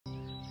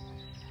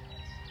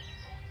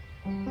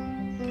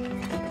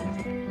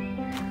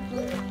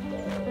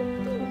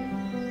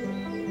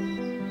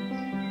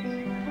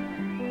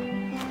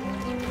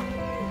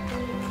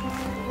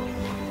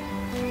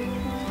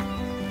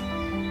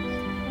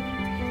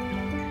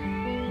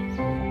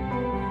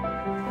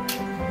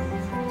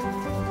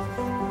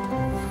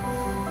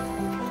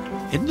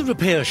In the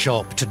repair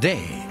shop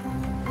today,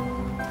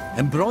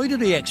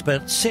 embroidery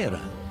expert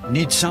Sara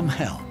needs some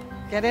help.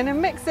 Get in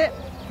and mix it.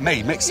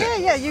 Me, mix it?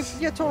 Yeah,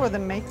 you're taller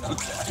than me.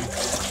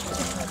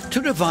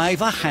 To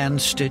revive a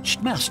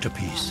hand-stitched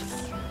masterpiece.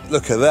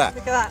 Look at that.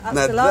 Look at that, that's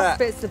now the last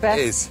bit's the best.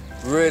 That is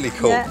really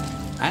cool. Yeah.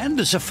 And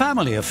it's a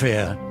family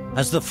affair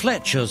as the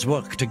Fletchers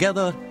work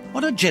together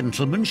on a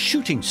gentleman's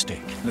shooting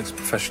stick. Looks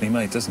professionally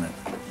made, doesn't it?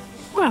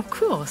 Well, of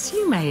course,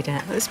 you made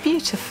it. It's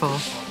beautiful.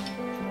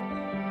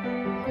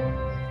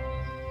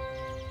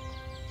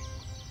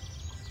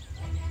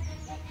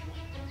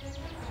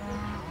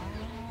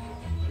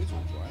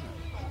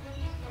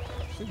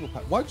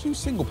 Why do you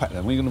single pack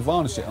then? We're going to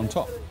varnish it on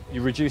top.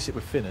 You reduce it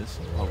with thinners.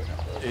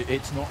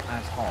 It's not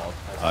as hard.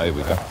 Oh, here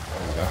we go.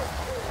 Here we go.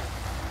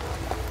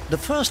 The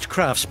first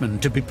craftsman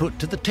to be put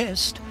to the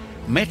test,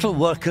 metal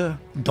worker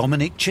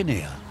Dominic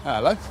Chinea.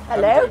 Hello.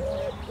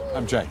 Hello.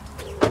 I'm Jay.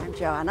 I'm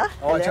Joanna. Hi,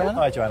 Hello. Joanna.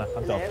 Hi, Joanna.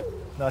 I'm Dom. Hello.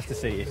 Nice to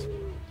see you.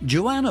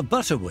 Joanna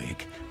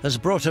Butterwick has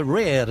brought a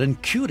rare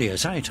and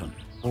curious item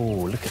Oh,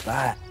 look at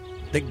that.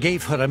 that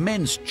gave her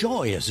immense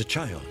joy as a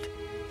child.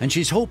 And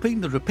she's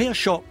hoping the repair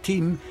shop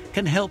team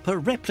can help her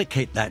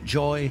replicate that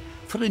joy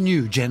for a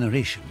new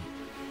generation.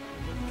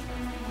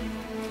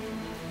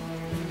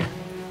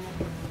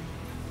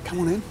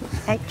 Come on in.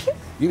 Thank you.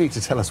 You need to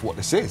tell us what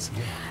this is.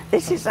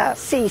 This is a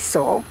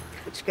seesaw,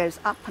 which goes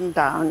up and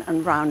down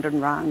and round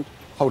and round.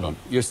 Hold on.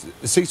 The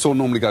seesaw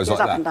normally goes Goes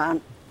like up that. and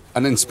down.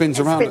 And then spins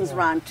It around. spins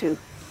around too.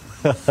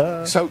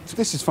 So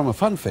this is from a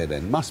fun fair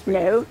then, must be?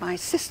 No, my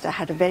sister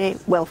had a very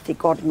wealthy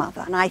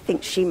godmother, and I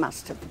think she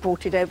must have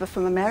brought it over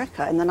from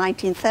America in the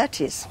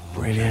 1930s.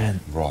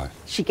 Brilliant. Right.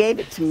 She gave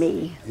it to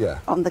me Yeah.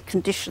 on the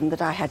condition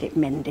that I had it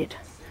mended.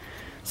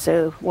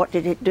 So what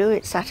did it do?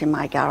 It sat in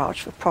my garage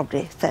for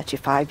probably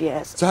 35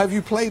 years. So have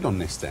you played on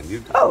this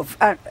then? Oh,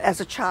 as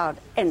a child,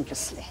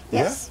 endlessly.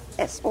 Yes,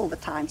 yes, all the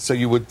time. So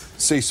you would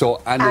seesaw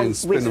and then And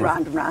spin whiz around.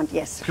 round and round,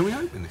 yes. Can we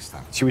open this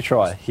then? Should we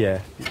try? Yeah.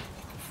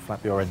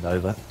 Flap your end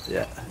over.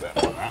 Yeah.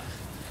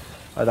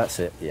 Oh, that's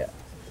it. Yeah.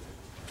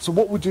 So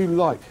what would you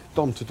like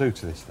Dom to do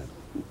to this then?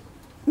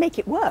 Make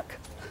it work.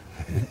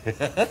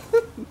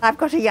 I've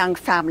got a young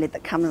family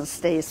that comes and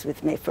stays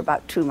with me for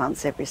about 2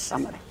 months every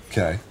summer.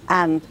 Okay.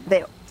 And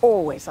they're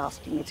always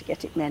asking me to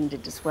get it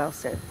mended as well,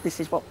 so this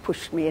is what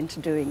pushed me into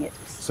doing it.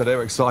 So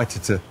they're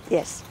excited to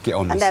Yes. get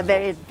on this. And they're as well.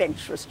 very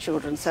adventurous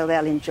children, so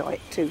they'll enjoy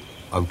it too.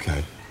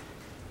 Okay.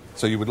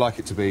 So you would like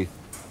it to be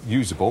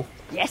usable?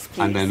 Yes,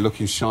 please. And then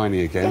looking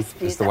shiny again Yes,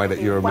 please, is the way that that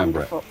would you be remember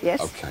wonderful, it? yes.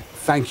 Okay.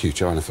 Thank you,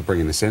 Joanna, for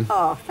bringing this in.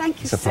 Oh, thank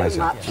you It's a so pleasure.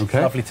 much.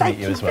 Okay. Lovely to Thank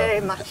meet you as well.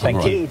 very much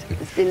Thank you. indeed.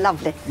 It's been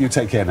lovely. You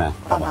take care now.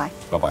 Bye-bye.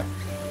 Bye-bye.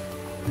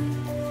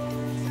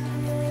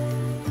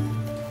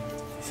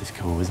 This is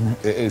cool, isn't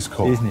it? It is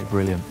cool. Isn't it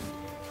brilliant?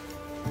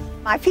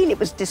 I feel it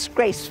was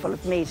disgraceful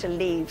of me to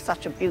leave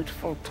such a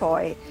beautiful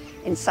toy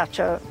in such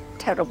a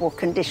terrible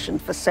condition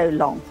for so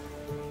long.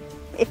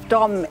 If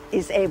Dom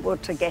is able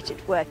to get it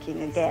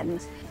working again,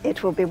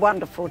 it will be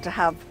wonderful to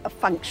have a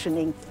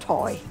functioning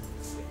toy.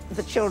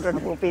 The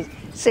children will be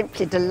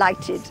simply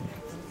delighted.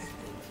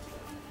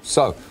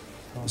 So,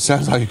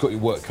 sounds like you've got your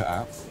work cut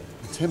out.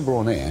 The timber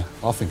on here,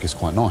 I think is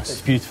quite nice.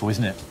 It's beautiful,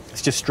 isn't it?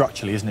 It's just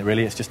structurally, isn't it,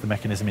 really? It's just the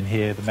mechanism in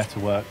here, the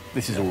metalwork.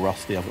 This is all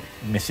rusty. I've got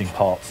missing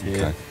parts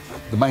here. Okay.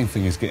 The main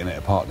thing is getting it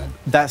apart then.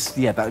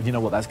 You know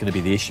what, that's going to be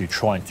the issue,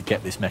 trying to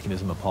get this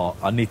mechanism apart.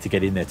 I need to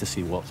get in there to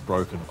see what's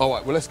broken. All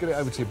right, well, let's get it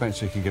over to your bench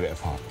so you can get it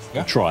apart.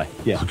 Yeah? Try,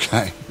 yeah.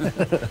 Okay.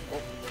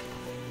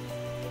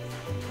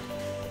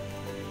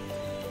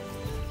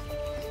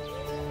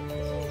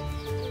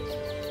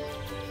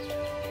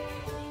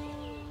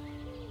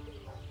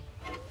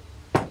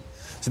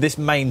 So this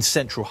main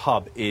central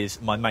hub is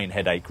my main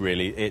headache,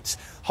 really. It's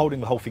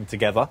holding the whole thing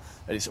together,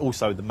 and it's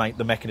also the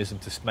mechanism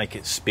to make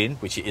it spin,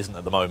 which it isn't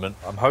at the moment.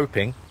 I'm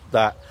hoping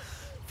that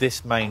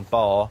this main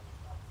bar,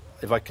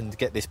 if I can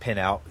get this pin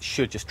out,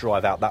 should just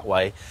drive out that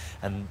way,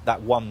 and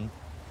that one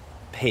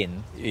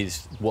pin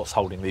is what's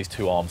holding these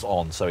two arms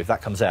on. So if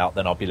that comes out,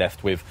 then I'll be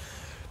left with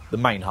the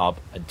main hub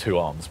and two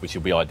arms, which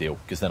will be ideal,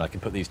 because then I can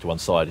put these to one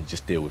side and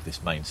just deal with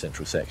this main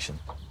central section.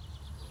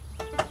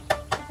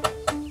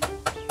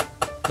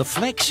 The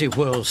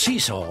Flexiwhirl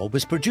seesaw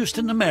was produced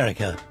in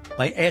America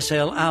by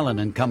S.L. Allen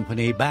and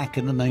Company back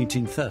in the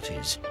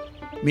 1930s,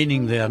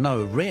 meaning they are now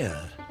rare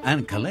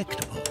and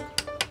collectible,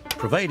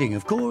 providing,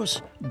 of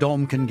course,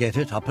 Dom can get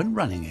it up and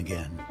running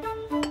again.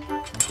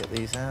 Get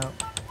these out.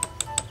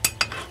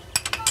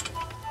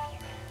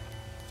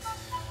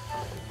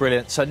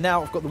 Brilliant. So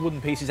now I've got the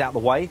wooden pieces out of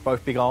the way,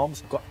 both big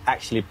arms. I've got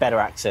actually better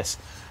access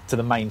to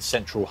the main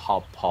central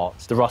hub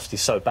parts. The rust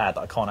is so bad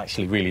that I can't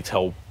actually really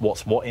tell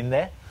what's what in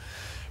there,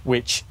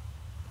 which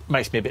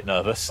makes me a bit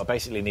nervous. I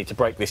basically need to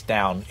break this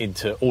down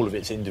into all of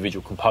its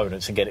individual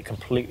components and get it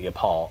completely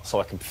apart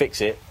so I can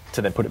fix it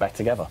to then put it back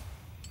together.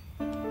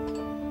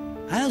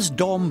 As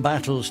Dom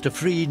battles to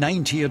free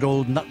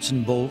 90-year-old nuts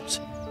and bolts,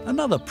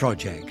 another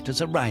project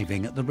is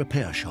arriving at the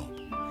repair shop.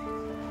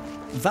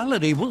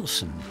 Valerie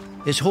Wilson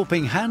is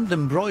hoping hand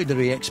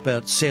embroidery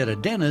expert Sara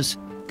Dennis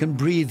can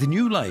breathe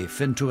new life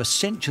into a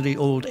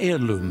century-old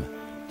heirloom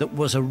that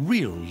was a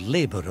real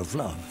labour of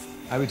love.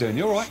 How are we doing?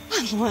 You all right?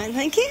 I'm all right,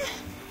 thank you.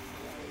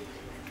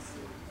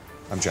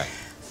 I'm Jay.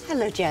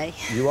 Hello, Jay.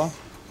 You are?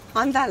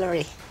 I'm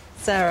Valerie.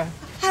 Sarah.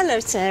 Hello,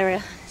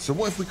 Sarah. So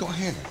what have we got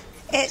here then?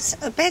 It's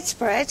a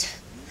bedspread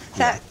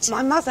that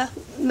my mother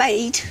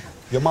made.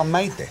 Your mum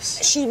made this?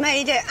 She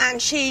made it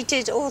and she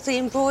did all the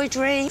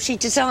embroidery. She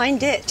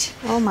designed it.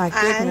 Oh, my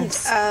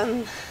goodness.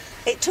 And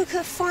it took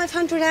her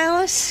 500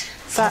 hours.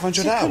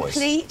 500 to hours?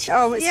 Complete.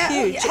 Oh, it's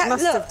huge. It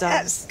must look, have done.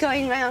 That's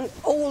going round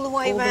all the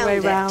way round. All the way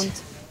it. round.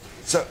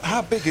 So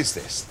how big is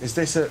this? Is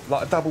this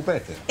like a double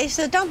bed then? It's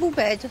a double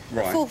bed,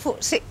 Right.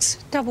 4'6"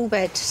 double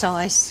bed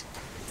size.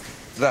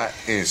 That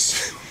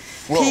is...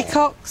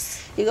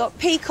 Peacocks. You've got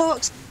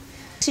peacocks,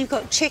 you've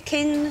got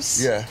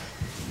chickens, Yeah.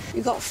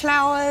 you've got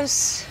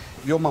flowers.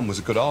 Your mum was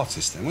a good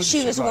artist then, wasn't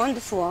she? She was a Like,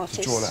 wonderful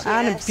artist. draw that.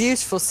 And a yes.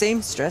 beautiful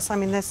seamstress. I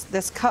mean,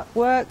 there's cut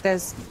work,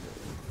 there's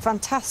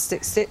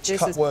fantastic stitches.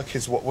 Cut work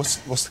is what? What's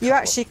the You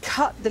cut actually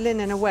cut the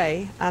linen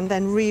away and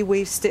then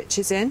reweave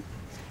stitches in.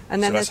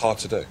 And then work? So that's hard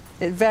to do?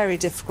 It's very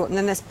difficult. And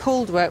then there's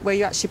pulled work where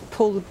you actually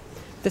pull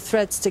the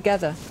threads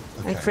together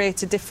and Okay.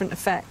 create a different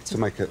effect. To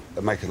make it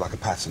like a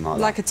pattern like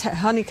Like that? a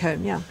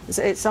honeycomb, yeah.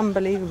 It's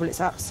unbelievable.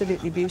 It's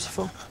absolutely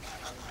beautiful.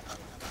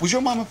 Was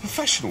your mum a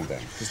professional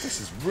then? Because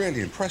this is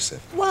really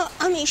impressive. Well,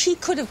 I mean, she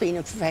could have been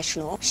a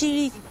professional.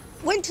 She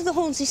went to the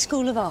Hornsey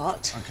School of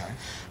Art. Okay.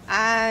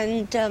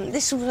 And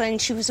this was when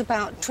she was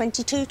about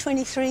 22,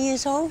 23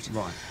 years old.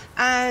 Right.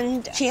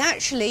 And she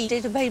actually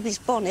did a baby's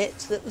bonnet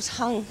that was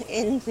hung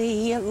in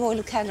the Royal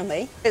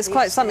Academy. It's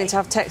quite something to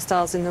have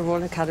textiles in the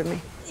Royal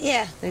Academy.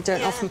 Yeah. They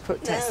don't often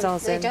put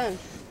textiles in. They don't.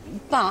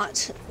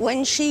 But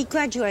when she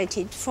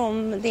graduated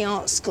from the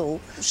art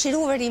school, she'd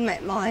already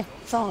met my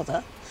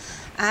father.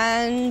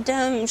 And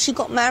she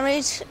got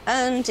married,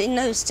 and in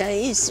those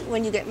days,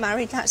 when you get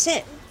married, that's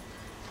it.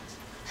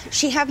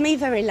 She had me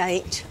very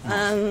late.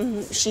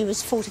 She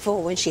was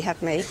 44 when she had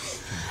me,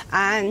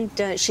 and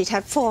she'd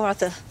had 4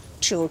 other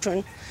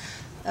children.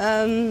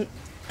 And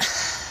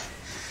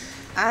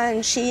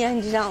she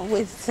ended up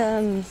with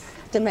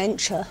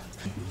dementia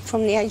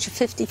from the age of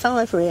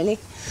 55, really.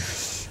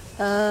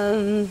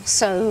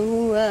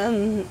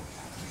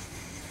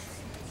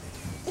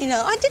 You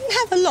know, I didn't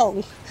have a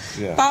long.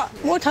 Yeah. But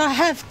what I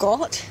have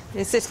got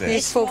It's this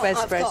beautiful what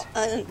I've bedspread. got,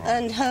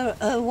 and her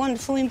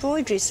wonderful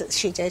embroideries that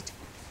she did.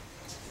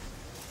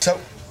 So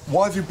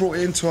why have you brought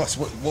it in to us?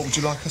 What would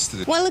you like us to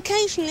do? Well,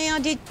 occasionally I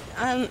did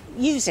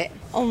use it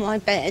on my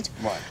bed,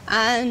 Right.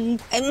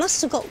 and it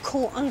must have got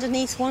caught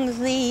underneath one of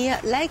the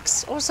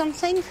legs or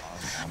something,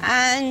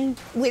 and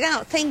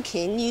without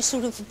thinking, you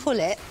sort of pull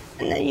it,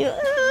 and then you...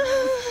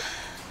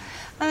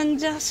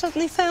 and I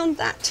suddenly found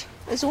that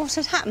is what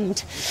had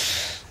happened.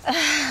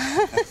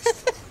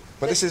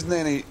 But this is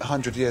nearly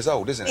 100 years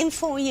old, isn't it? In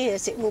 4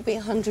 years, it will be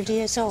 100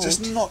 years old. So it's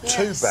not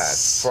too bad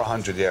for a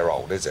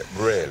 100-year-old, is it?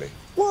 Really?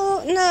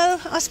 Well, no,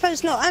 I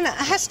suppose not. And it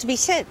has to be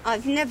said,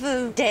 I've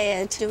never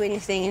dared to do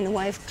anything in the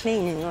way of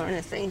cleaning or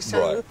anything.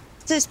 So Right.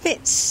 there's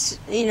bits,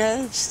 you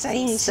know,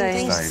 stains and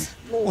things.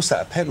 Stain. What's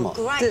that, a pen mark?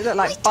 Great. Does it look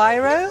like I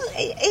don't biro? know.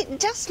 It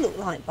does look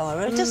like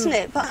biro, doesn't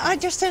it? But I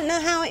just don't know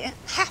how it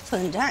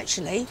happened,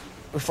 actually.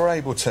 If we're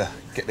able to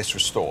get this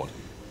restored,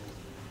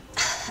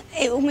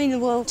 It will mean the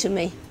world to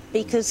me,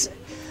 because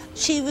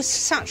she was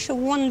such a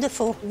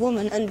wonderful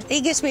woman, and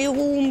it gives me a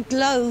warm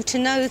glow to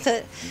know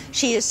that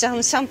she has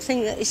done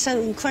something that is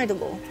so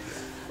incredible.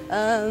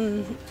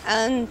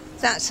 And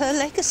that's her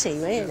legacy,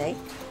 really.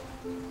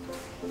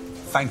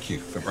 thank you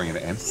for bringing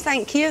it in.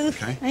 Thank you.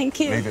 Okay. Thank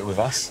you. Leave it with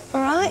us.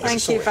 All right.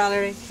 Thank you,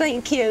 Valerie.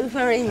 Thank you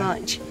very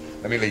much.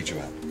 Let me lead you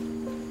out.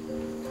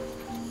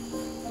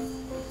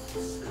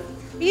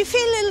 You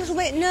feel a little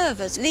bit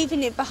nervous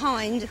leaving it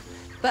behind,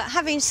 but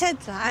having said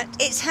that,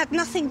 it's had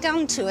nothing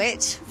done to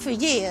it for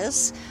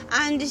years,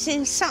 and it's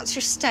in such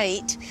a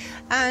state,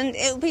 and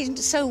it would be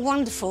so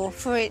wonderful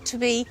for it to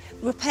be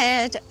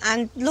repaired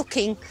and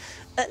looking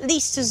at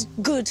least as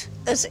good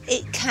as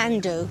it can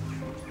do.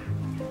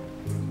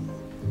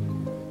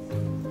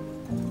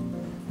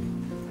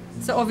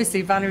 So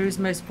obviously Valerie was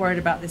most worried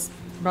about this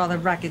rather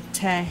ragged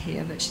tear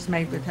here that she's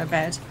made with her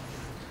bed.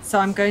 So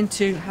I'm going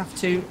to have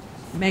to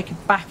make a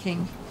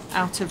backing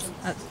out of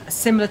a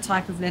similar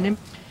type of linen.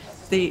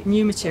 The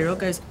new material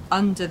goes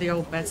under the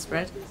old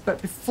bedspread,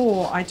 but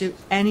before I do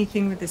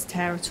anything with this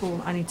tear at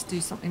all, I need to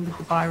do something with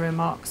the biro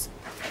marks,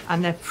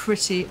 and they're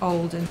pretty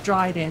old and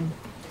dried in.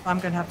 I'm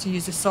going to have to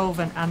use a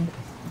solvent and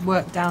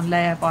work down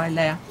layer by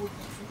layer.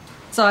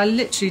 So I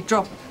literally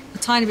drop a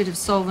tiny bit of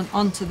solvent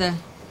onto the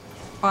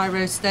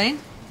biro stain,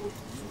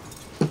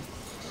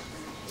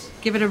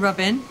 give it a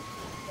rub in,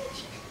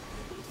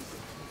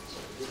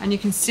 and you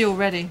can see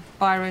already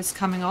biro's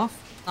coming off.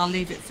 I'll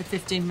leave it for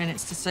 15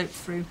 minutes to soak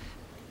through,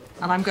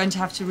 and I'm going to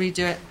have to redo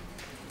it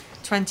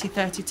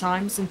 20-30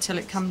 times until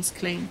it comes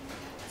clean.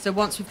 So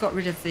once we've got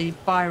rid of the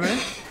biro,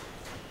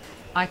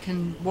 I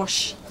can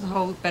wash the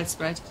whole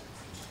bedspread,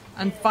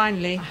 and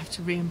finally I have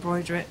to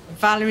re-embroider it.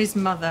 Valerie's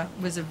mother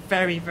was a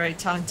very, very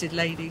talented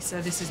lady,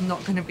 so this is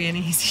not going to be an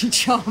easy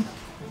job.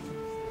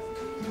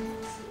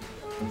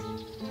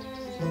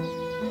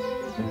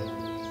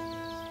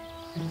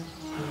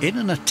 In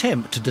an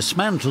attempt to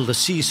dismantle the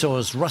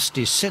seesaw's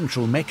rusty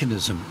central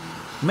mechanism,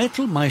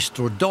 metal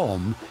Maestro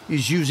Dom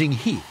is using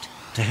heat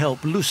to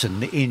help loosen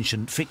the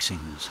ancient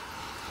fixings.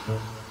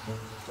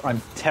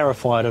 I'm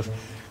terrified of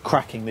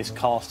cracking this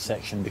cast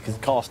section because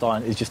cast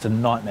iron is just a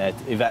nightmare.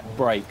 If that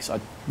breaks,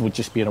 I would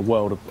just be in a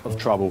world of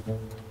trouble.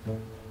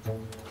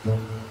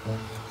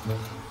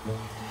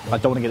 I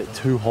don't want to get it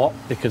too hot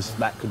because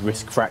that could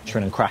risk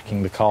fracturing and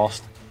cracking the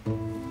cast.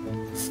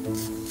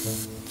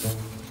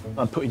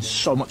 I'm putting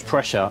so much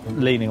pressure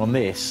leaning on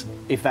this.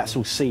 If that's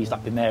all seized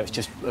up in there, it's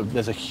just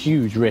there's a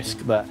huge risk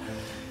that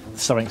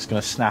something's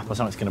going to snap or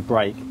something's going to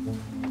break.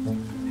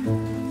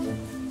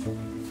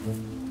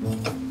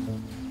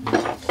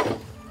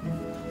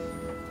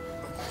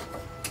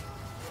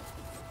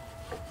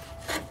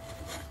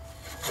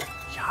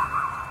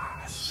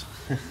 Yes.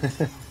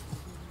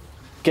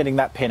 Getting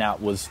that pin out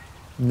was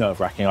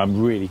nerve-wracking.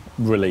 I'm really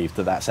relieved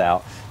that that's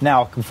out.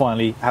 Now I can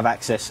finally have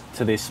access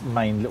to this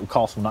main little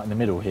castle nut in the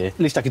middle here. At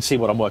least I can see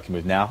what I'm working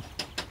with now.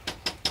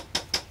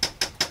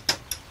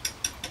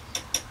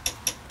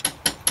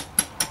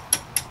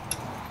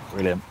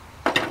 Brilliant.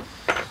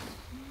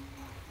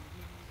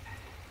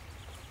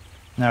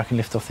 Now I can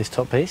lift off this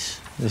top piece.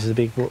 This is a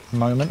big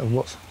moment of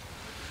what's...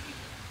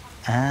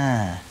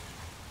 Ah.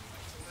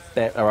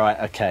 There, all right,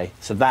 okay.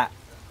 So that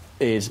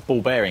is ball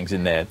bearings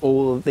in there.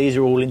 These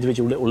are all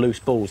individual little loose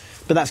balls.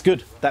 But that's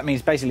good. That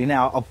means basically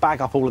now I'll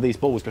bag up all of these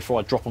balls before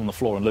I drop them on the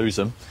floor and lose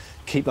them,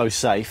 keep those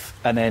safe,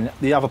 and then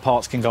the other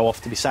parts can go off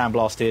to be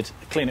sandblasted,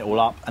 clean it all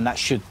up, and that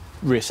should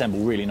reassemble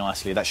really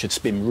nicely. That should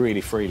spin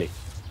really freely.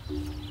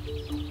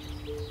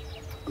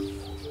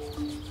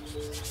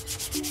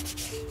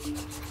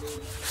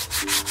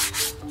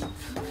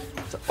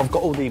 I've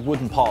got all the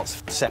wooden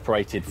parts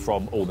separated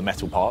from all the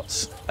metal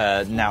parts.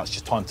 Now it's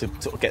just time to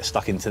sort of get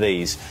stuck into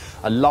these.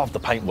 I love the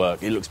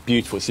paintwork. It looks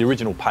beautiful. It's the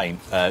original paint,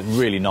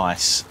 really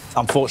nice.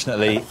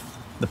 Unfortunately,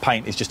 the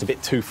paint is just a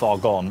bit too far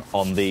gone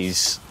on the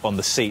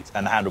seat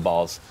and the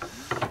handlebars.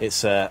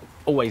 It's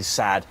always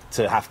sad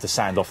to have to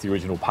sand off the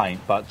original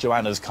paint, but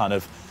Joanna's kind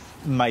of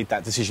made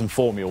that decision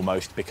for me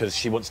almost because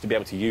she wants to be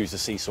able to use the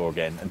seesaw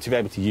again, and to be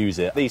able to use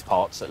it, these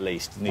parts at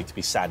least need to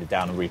be sanded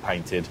down and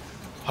repainted.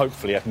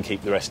 Hopefully I can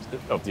keep the rest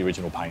of the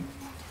original paint.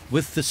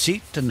 With the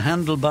seat and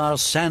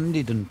handlebars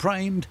sanded and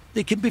primed,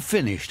 they can be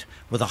finished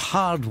with a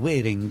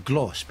hard-wearing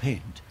gloss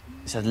paint.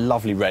 It's a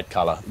lovely red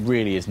colour, it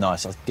really is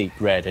nice, it's deep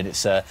red, and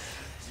it's the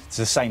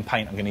same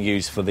paint I'm going to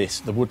use for the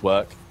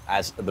woodwork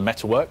as the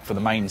metalwork for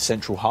the main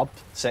central hub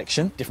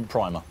section. Different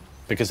primer,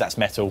 because that's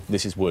metal,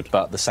 this is wood,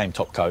 but the same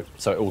top coat,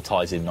 so it all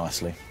ties in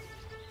nicely.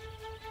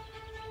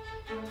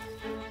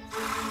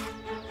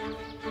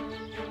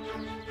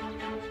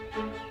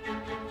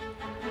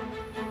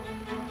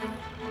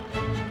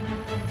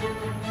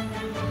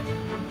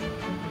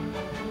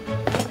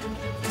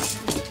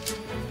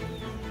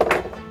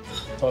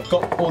 So I've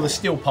got all the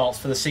steel parts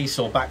for the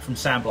seesaw back from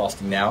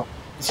sandblasting now.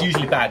 It's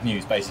usually bad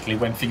news, basically,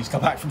 when things come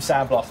back from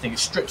sandblasting. It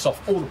strips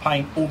off all the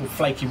paint, all the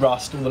flaky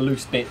rust, all the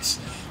loose bits,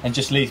 and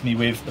just leaves me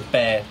with the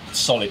bare,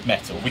 solid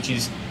metal, which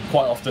is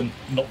quite often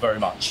not very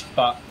much.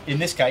 But in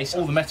this case,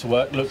 all the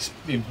metalwork looks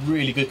in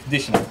really good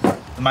condition.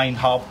 The main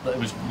hub, that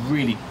was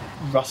really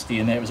rusty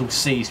in there, it was all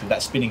seized with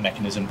that spinning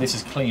mechanism. This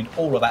has cleaned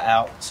all of that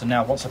out, so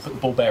now once I put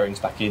the ball bearings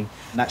back in,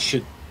 that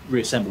should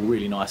reassemble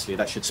really nicely.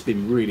 That should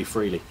spin really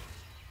freely.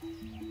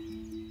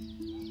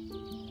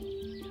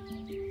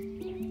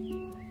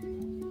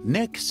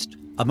 Next,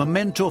 a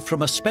memento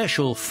from a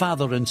special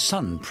father and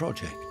son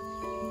project.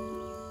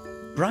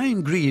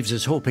 Brian Greaves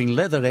is hoping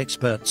leather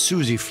expert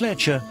Suzie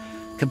Fletcher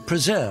can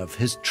preserve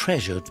his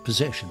treasured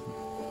possession.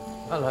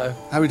 Hello.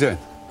 How are we doing?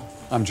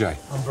 I'm Jay.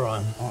 I'm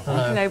Brian.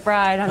 Hello,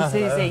 Brian. I'm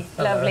Suzie.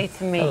 Lovely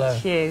to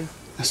meet you.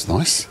 That's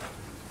nice.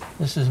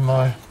 This is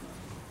my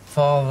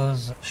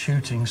father's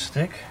shooting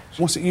stick.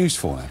 What's it used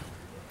for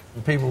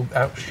then? People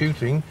out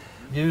shooting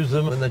use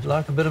them when they'd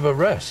like a bit of a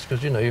rest,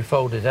 because, you know, you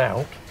fold it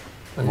out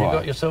and you've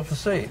got yourself a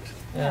seat.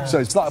 Yeah. So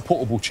it's like a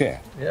portable chair?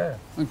 Yeah.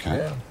 Okay.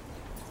 Yeah.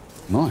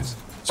 Nice.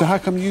 So how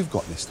come you've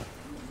got this then?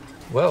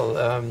 Well,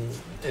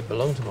 it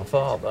belonged to my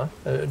father,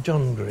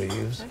 John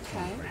Greaves.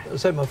 Okay.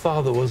 So my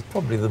father was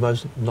probably the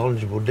most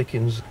knowledgeable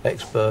Dickens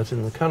expert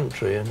in the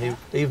country, and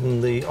even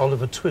the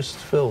Oliver Twist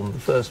film, the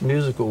first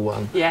musical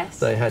one,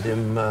 they had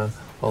him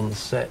on the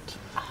set.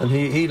 And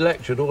he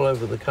lectured all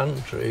over the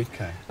country,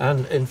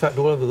 and in fact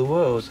all over the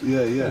world.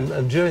 Yeah, yeah.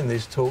 And during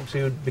these talks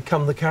he would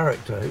become the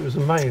character. It was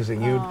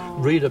amazing. You'd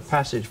read a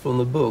passage from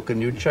the book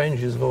and you'd change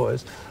his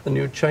voice and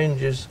you'd change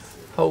his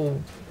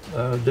whole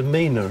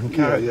demeanour and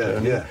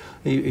character.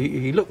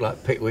 He looked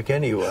like Pickwick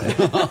anyway.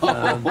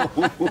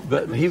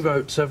 But he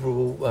wrote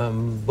several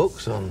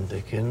books on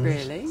Dickens.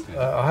 Really?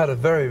 I had a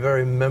very,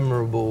 very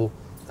memorable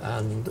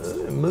and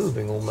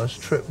moving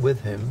almost trip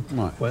with him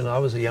when I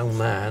was a young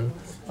man.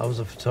 I was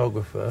a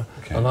photographer,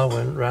 and I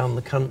went round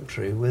the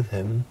country with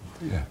him,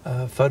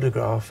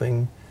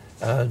 photographing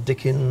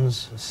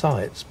Dickens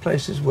sites,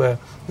 places that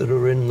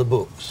are in the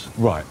books.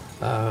 Right.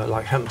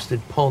 Like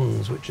Hampstead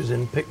Ponds, which is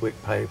in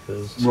Pickwick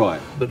papers. Right.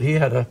 But he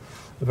had a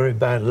very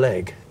bad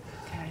leg,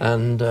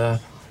 and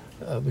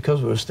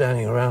because we were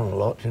standing around a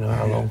lot, you know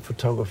how long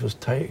photographers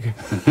take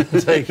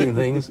taking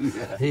things,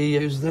 he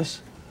used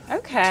this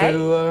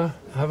to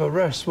have a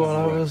rest while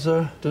I was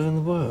doing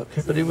the work.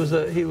 But he was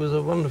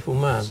a wonderful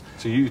man.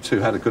 So you two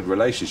had a good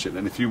relationship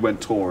then if you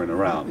went touring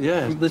around?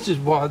 Yeah, this is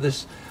why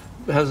this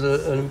has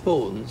an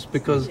importance,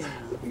 because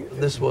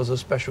this was a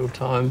special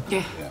time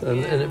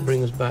and it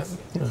brings back,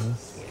 you know,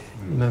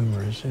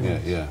 memories.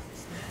 Yeah.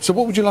 So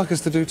what would you like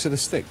us to do to the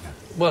stick?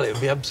 Well, it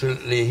would be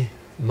absolutely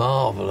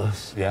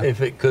marvellous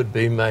if it could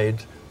be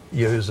made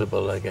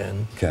usable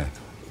again. Okay.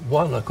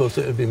 One, of course,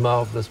 it would be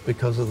marvellous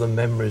because of the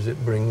memories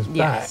it brings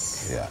back.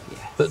 Yeah.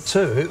 But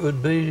two, it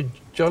would be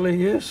jolly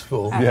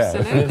useful.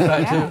 Absolutely. In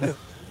fact,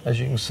 as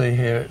you can see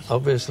here,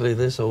 obviously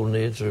this all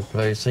needs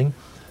replacing.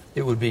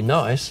 It would be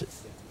nice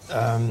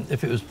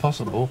if it was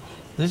possible.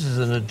 This is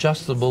an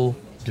adjustable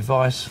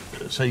device,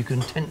 so you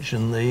can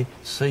tension the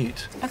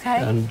seat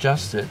and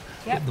adjust it.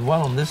 But the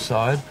one on this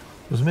side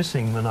was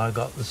missing when I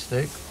got the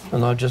stick,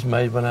 and I just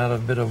made one out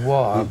of a bit of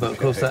wire, but of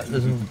course that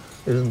isn't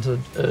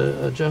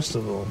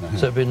adjustable.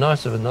 So it'd be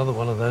nice if another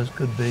one of those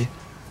could be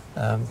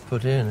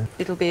put in.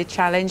 It'll be a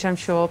challenge, I'm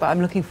sure, but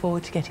I'm looking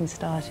forward to getting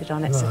started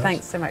on it. So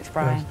thanks so much,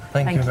 Brian. Yes.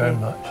 Thank you very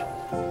much.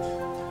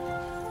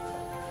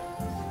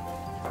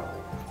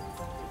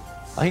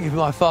 I think if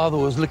my father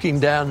was looking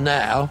down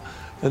now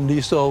and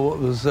he saw what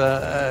was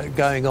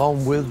going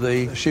on with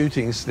the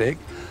shooting stick,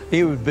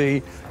 he would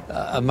be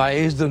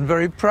amazed and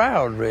very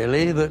proud,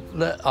 really,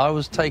 that I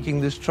was taking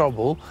this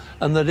trouble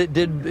and that it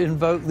did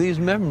invoke these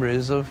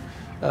memories of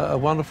a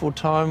wonderful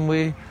time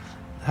we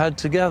had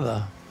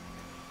together.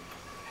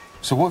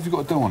 So what have you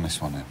got to do on this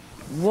one then?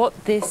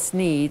 What this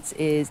needs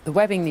is the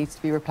webbing needs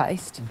to be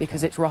replaced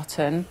because it's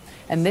rotten,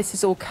 and this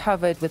is all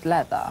covered with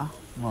leather.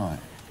 Right.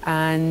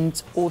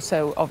 And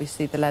also,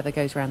 obviously, the leather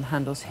goes around the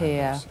handles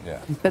here.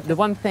 But the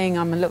one thing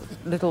I'm a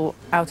little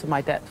out of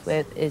my depth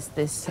with is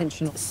this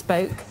tension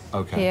spoke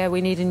here.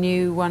 We need a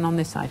new one on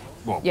this side.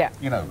 Well,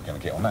 you know we're going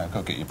to get on that. I've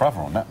got to get your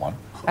brother on that one.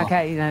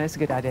 Okay, that's a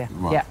good idea.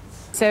 Right. Yeah.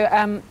 So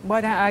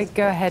why don't I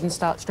go ahead and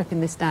start stripping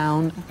this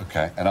down?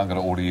 Okay, and I'm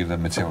going to order you the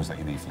materials that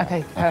you need for that.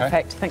 Okay,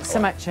 perfect. Thanks so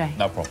much, Jay.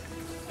 No problem.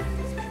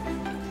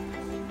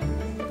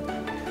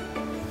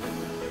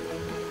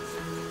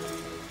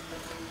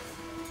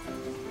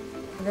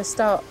 I'm going to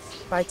start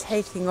by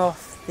taking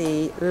off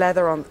the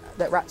leather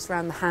that wraps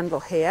around the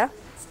handle here.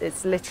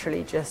 It's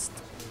literally just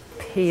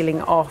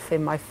peeling off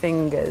in my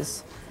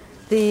fingers.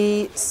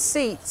 The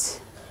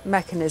seat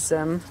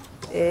mechanism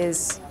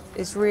is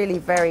really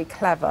very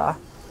clever,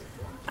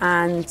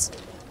 and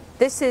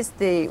this is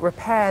the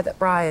repair that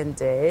Brian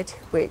did,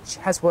 which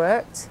has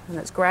worked, and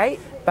that's great,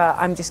 but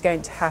I'm just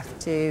going to have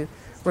to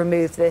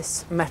remove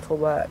this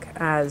metalwork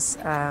as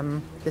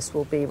this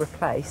will be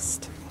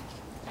replaced.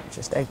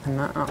 Just open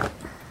that up.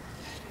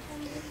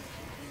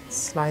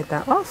 Slide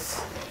that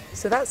off.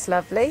 So that's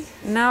lovely.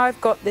 Now I've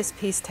got this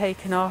piece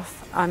taken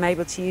off, I'm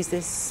able to use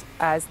this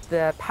as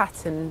the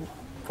pattern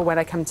for when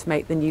I come to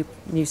make the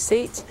new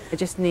seat. I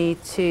just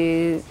need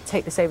to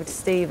take this over to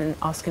Steve and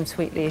ask him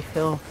sweetly if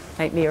he'll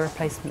make me a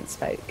replacement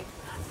spoke.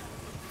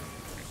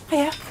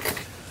 Hiya.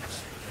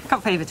 Got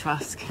a favour to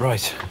ask.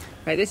 Right.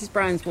 Right, this is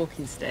Brian's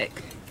walking stick.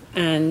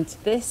 And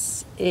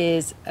this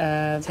is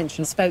a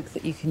tension spoke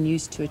that you can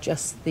use to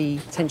adjust the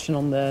tension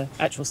on the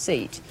actual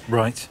seat.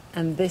 Right.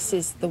 And this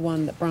is the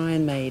one that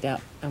Brian made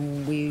up,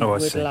 and we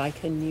would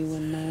like a new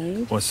one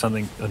made. Well,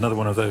 another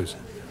one of those?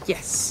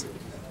 Yes.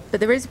 But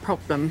there is a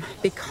problem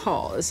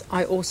because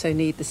I also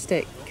need the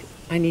stick.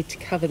 I need to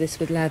cover this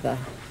with leather.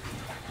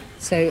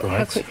 So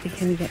how quickly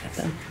can you get that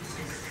done?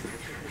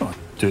 I'll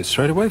do it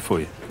straight away for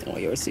you. Oh,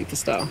 you're a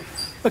superstar.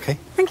 Okay.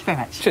 Thank you very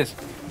much. Cheers.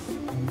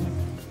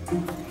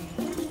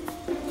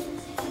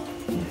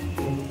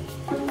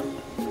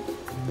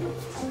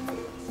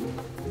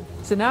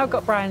 So now I've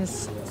got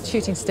Brian's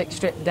shooting stick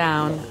stripped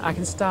down, I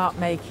can start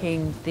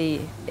making the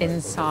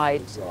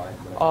inside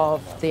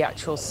of the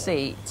actual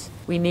seat.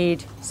 We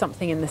need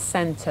something in the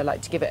centre,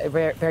 like to give it a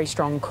very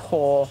strong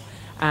core.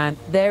 And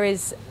there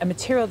is a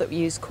material that we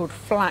use called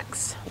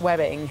flax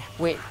webbing,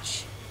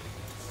 which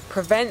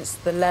prevents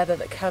the leather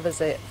that covers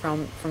it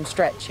from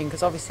stretching,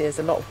 because obviously there's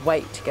a lot of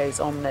weight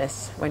goes on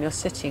this when you're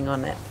sitting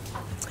on it.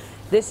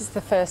 This is the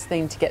first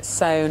thing to get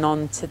sewn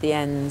onto the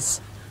ends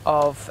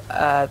of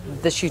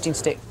the shooting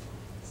stick.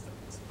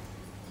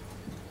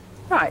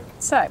 Right,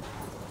 so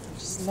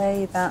just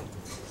lay that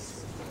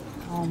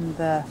on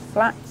the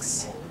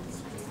flax.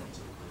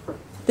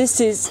 This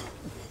is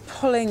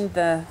pulling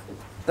the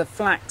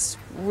flax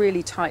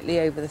really tightly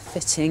over the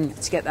fitting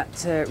to get that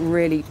to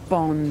really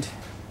bond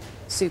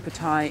super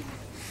tight.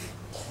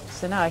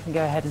 So now I can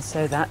go ahead and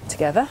sew that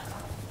together.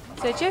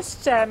 So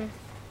just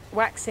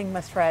waxing my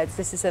threads.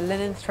 This is a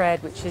linen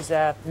thread, which is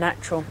a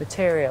natural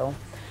material,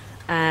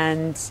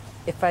 and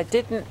if I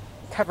didn't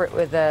cover it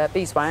with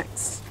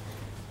beeswax,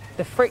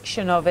 the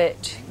friction of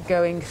it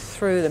going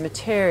through the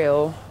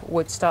material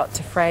would start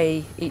to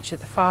fray each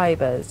of the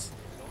fibres.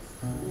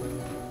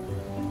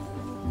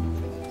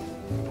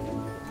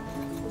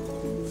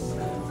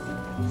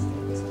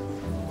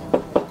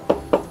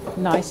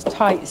 Nice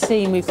tight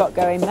seam we've got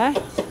going there.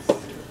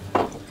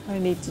 All we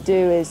need to do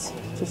is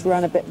just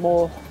run a bit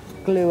more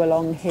glue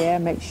along here,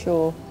 make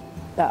sure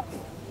that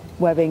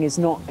webbing is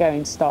not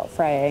going to start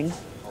fraying,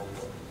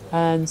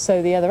 and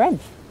sew the other end.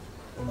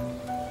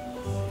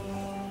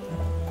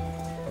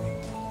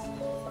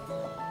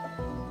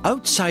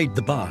 Outside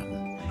the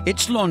barn,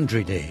 it's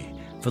laundry day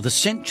for the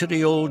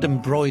century-old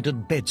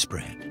embroidered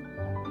bedspread.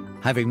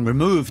 Having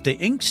removed the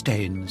ink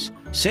stains,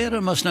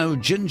 Sarah must now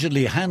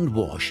gingerly hand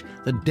wash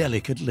the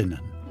delicate linen.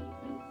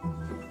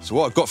 So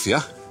what I've got for you,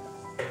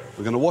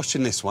 we're going to wash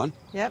in this one.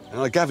 Yep.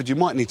 And I gathered you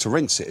might need to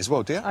rinse it as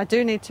well, dear. I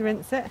do need to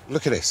rinse it.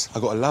 Look at this.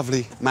 I've got a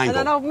lovely mangle.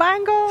 And an old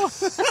mangle.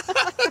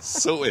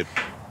 Sorted.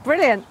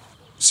 Brilliant.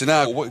 So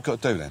now what we've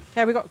got to do then?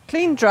 Yeah, we've got a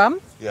clean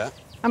drum. Yeah.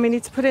 And we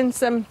need to put in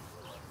some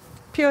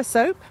pure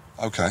soap.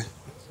 Okay.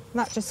 And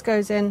that just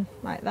goes in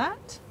like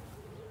that.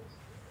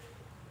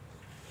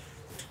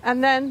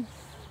 And then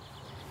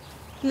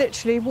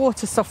literally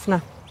water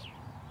softener.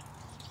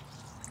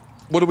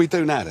 What do we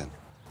do now then?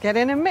 Get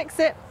in and mix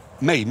it.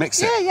 Me, mix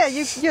it? Yeah,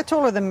 you're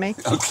taller than me.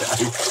 Okay.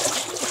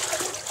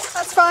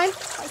 That's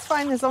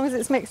fine as long as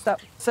it's mixed up.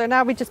 So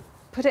now we just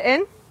put it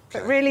in,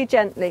 but really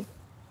gently.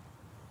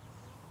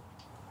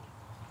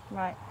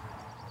 Right.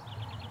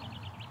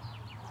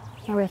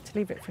 Now we have to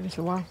leave it for a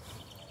little while.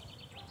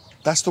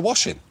 That's the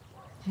washing?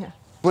 Yeah.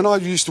 When I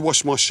used to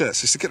wash my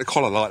shirts, I used to get the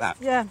collar like that.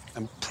 Yeah.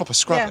 And proper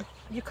scrub it.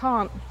 You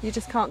can't. You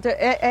just can't do it.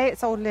 A,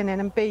 it's old linen,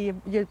 and B,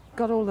 you've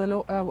got all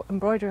the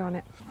embroidery on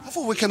it. I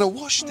thought we were going to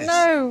wash this.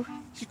 No.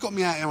 You got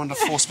me out here under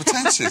false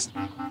pretences.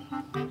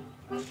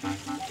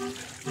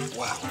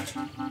 Wow.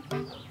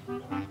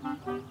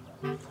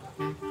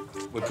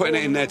 We're putting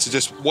it in there to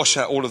just wash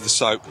out all of the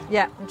soap.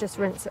 Yeah, and just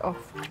rinse it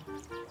off.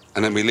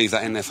 And then we leave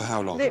that in there for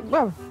how long?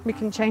 Well, we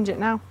can change it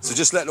now. So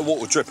just let the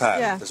water drip out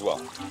Yeah. as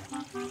well.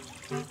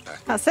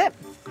 That's it.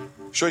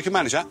 Sure you can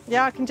manage that?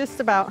 Yeah, I can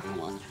just about.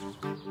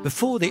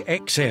 Before the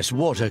excess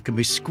water can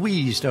be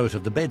squeezed out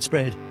of the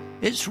bedspread,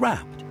 it's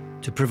wrapped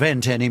to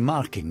prevent any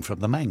marking from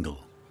the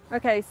mangle.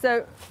 Okay,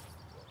 so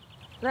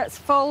let's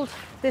fold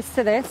this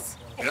to this.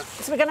 Yeah.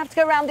 So we're going to have to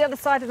go around the other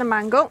side of the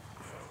mangle.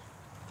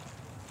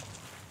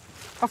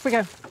 Off we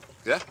go.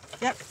 Yeah?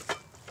 Yep.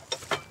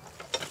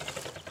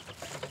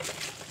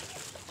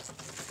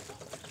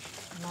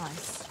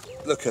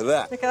 Nice. Look at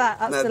that. Look at that.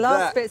 That's Now the last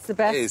that bit's the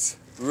best. is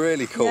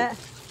really cool. Yeah.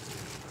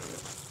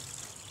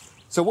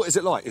 So what is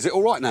it like? Is it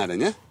all right now then,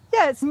 yeah?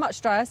 Yeah, it's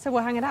much drier, so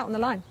we'll hang it out on the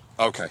line.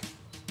 Okay.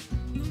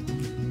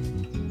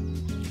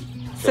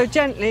 So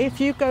gently,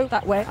 if you go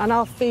that way, and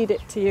I'll feed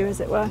it to you,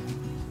 as it were.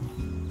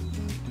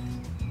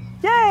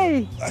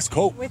 Yay! That's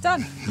cool. We're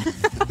done.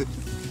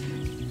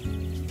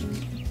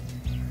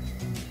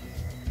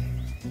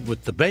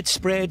 With the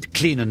bedspread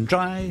clean and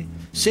dry,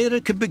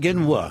 Sarah can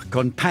begin work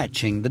on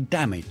patching the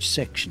damaged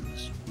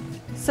sections.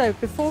 So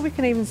before we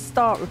can even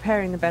start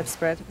repairing the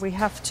bedspread, we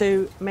have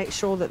to make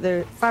sure that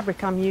the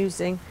fabric I'm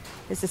using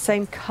is the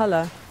same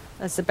colour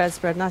as the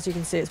bedspread, and as you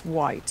can see, it's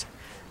white.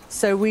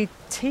 So we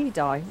tea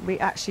dye. We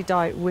actually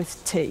dye it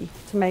with tea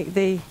to make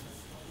the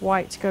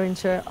white go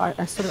into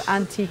a sort of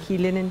antique-y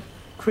linen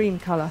cream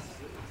colour.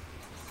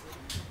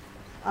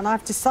 And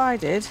I've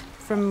decided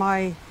from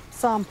my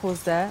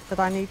samples there that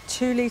I need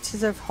 2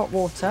 litres of hot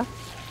water,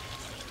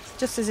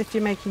 just as if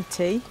you're making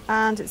tea,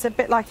 and it's a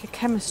bit like a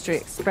chemistry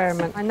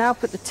experiment. I now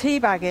put the tea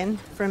bag in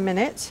for a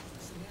minute,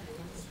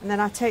 and then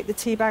I take the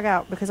tea bag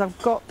out because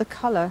I've got the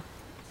colour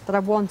that I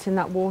want in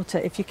that water.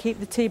 If you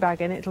keep the tea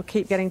bag in, it'll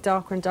keep getting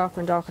darker and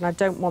darker and darker, and I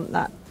don't want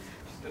that.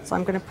 So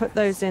I'm going to put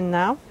those in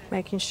now,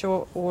 making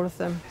sure all of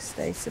them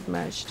stay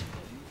submerged.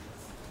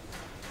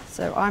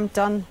 So I'm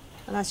done,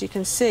 and as you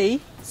can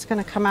see, it's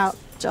going to come out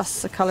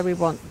just the colour we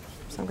want.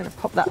 So I'm going to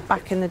pop that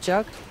back in the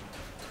jug,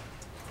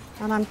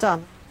 and I'm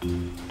done.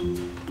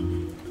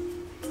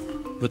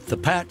 With the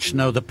patch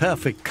now the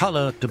perfect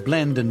colour to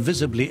blend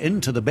invisibly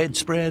into the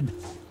bedspread,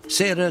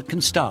 Sarah can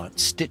start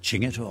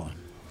stitching it on.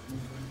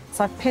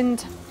 So I've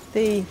pinned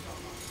the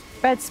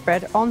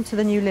bedspread onto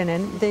the new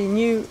linen. The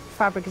new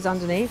fabric is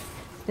underneath.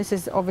 This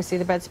is obviously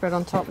the bedspread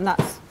on top, and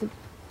that's the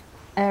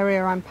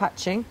area I'm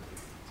patching.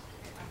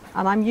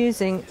 And I'm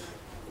using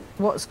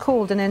what's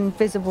called an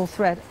invisible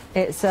thread.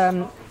 It's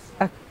a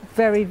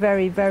very,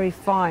 very, very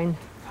fine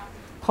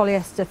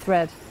polyester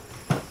thread,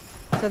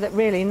 so that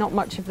really not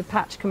much of the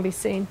patch can be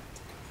seen.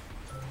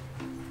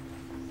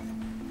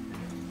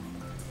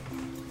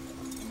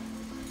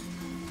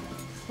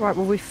 Right,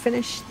 well, we've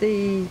finished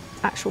the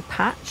actual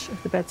patch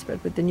of the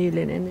bedspread with the new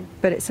linen,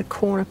 but it's a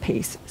corner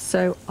piece,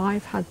 so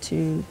I've had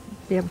to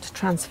be able to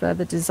transfer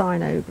the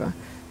design over.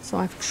 So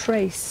I've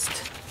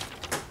traced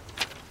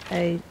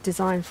a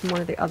design from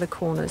one of the other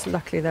corners.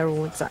 Luckily, they're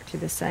all exactly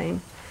the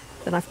same.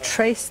 Then I've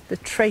traced the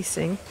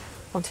tracing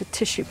onto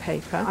tissue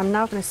paper. I'm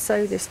now going to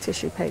sew this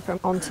tissue paper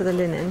onto the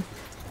linen,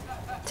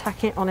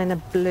 tacking it on in a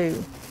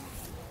blue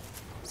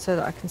so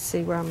that I can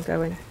see where I'm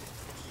going.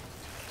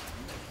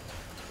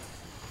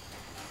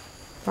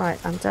 Right,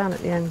 I'm down at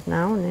the end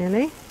now,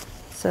 nearly.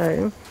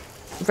 So,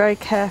 very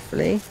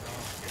carefully,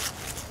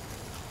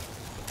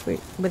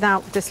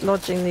 without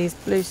dislodging these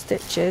blue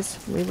stitches,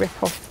 we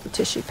rip off the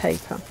tissue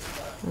paper.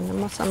 And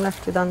then what I'm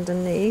left with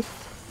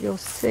underneath, you'll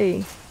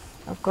see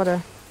I've got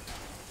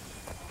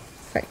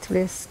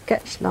effectively a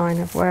sketch line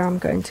of where I'm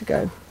going to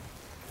go.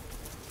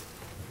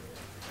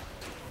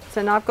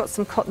 So now I've got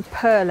some cotton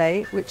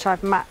perlé, which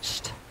I've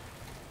matched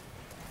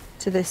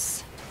to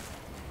this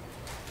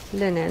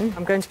linen.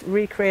 I'm going to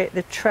recreate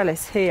the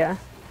trellis here,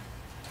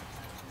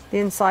 the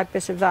inside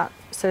bit of that,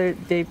 so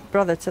the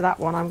brother to that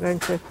one I'm going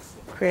to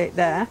create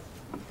there.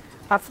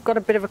 I've got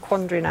a bit of a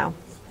quandary now.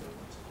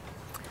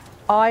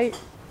 I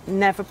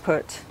never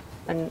put,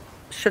 and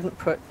shouldn't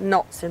put,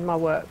 knots in my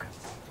work,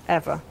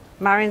 ever.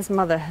 Marion's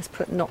mother has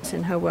put knots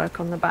in her work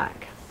on the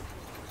back.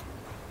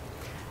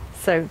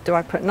 So do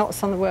I put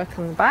knots on the work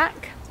on the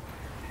back,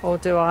 or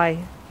do I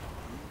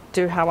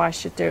do how I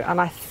should do?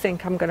 And I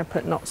think I'm going to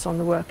put knots on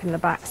the work in the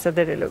back so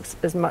that it looks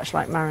as much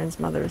like Marion's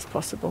mother as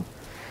possible.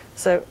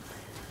 So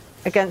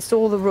against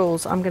all the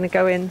rules, I'm going to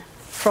go in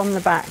from the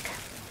back.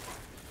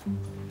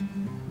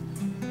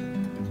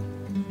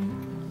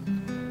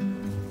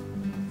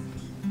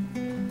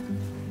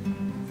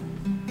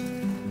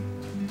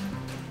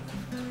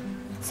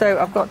 So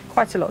I've got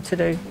quite a lot to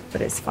do,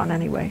 but it's fun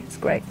anyway. It's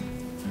great.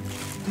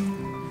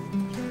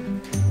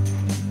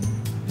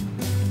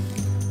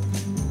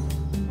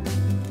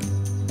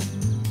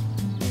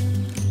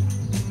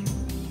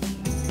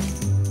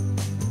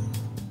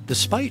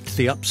 Despite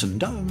the ups and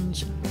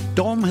downs,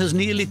 Dom has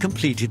nearly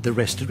completed the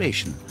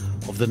restoration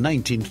of the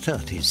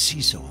 1930s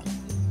seesaw.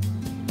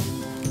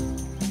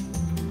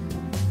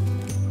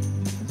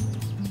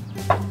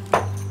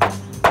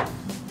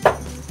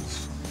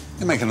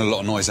 You're making a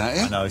lot of noise out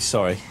here. I know,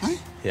 sorry. Hey?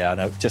 Yeah, I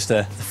know. Just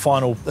the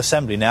final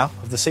assembly now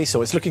of the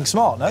seesaw. It's looking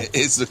smart, no? It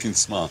is looking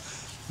smart.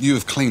 You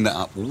have cleaned that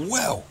up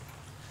well.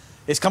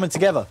 It's coming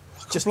together.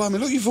 Just blimey,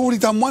 look, you've already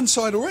done one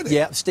side already.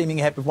 Yeah,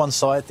 steaming ahead with one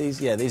side.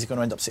 These are going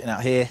to end up sitting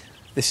out here.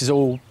 This is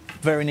all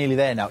very nearly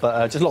there now,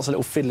 but just lots of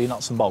little fiddly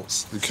nuts and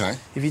bolts. Okay.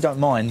 If you don't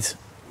mind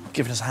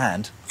giving us a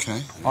hand.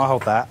 Okay. I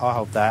hold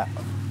that.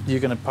 You're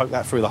going to poke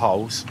that through the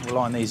holes. We'll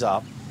line these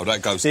up. Oh,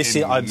 that goes in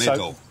the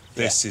middle.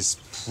 This is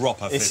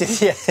proper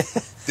fiddly. Yeah.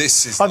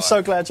 This is I'm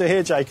so glad you're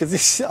here, Jay,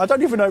 because I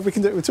don't even know if we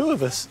can do it with two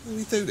of us. Let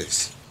me do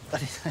this.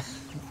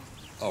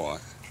 All right.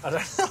 I'm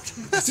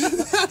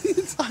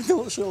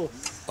not sure.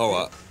 All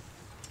right.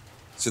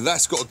 So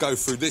that's got to go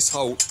through this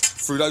hole,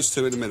 through those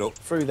two in the middle.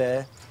 Through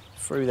there.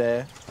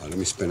 Right, let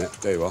me spin it.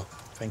 There you are.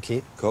 Thank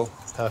you. Cool.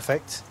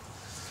 Perfect.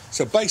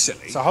 So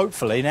basically... So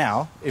hopefully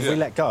now, if we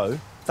let go,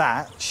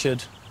 that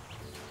should...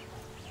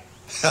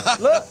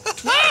 Look!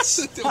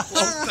 Yes!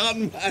 Well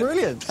done, man.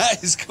 Brilliant.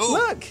 That is cool.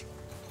 Look!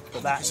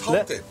 But that, just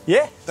hold it.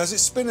 Yeah. Does it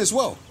spin as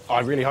well? I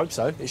really hope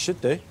so. It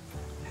should do.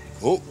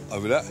 Oh,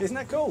 over there. Isn't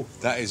that cool?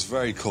 That is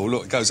very cool.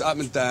 Look, it goes up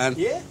and down,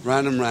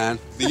 round and round.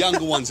 The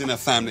younger ones in our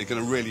family are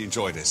going to really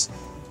enjoy this.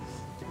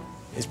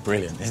 It's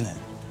brilliant, isn't it?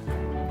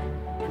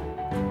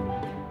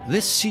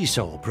 This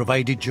seesaw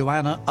provided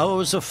Joanna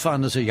hours of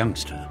fun as a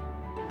youngster,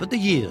 but the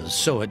years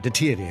saw it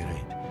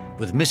deteriorate,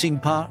 with missing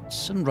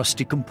parts and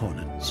rusty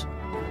components.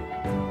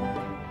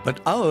 But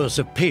hours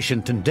of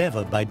patient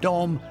endeavour by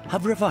Dom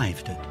have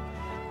revived it,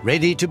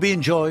 ready to be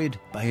enjoyed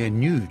by a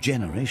new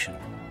generation.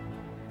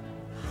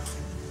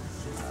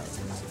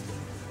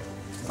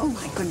 Oh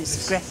my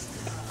goodness,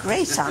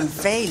 great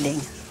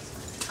unveiling.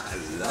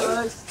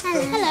 Hello.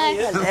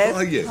 Hello. How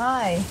are you?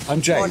 Hi.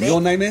 I'm Jay. Molly.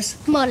 Your name is?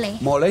 Molly.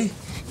 Molly?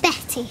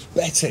 Betty.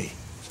 Betty.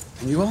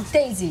 And you are?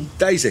 Daisy.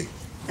 Daisy.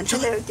 And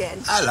hello again.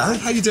 Hello,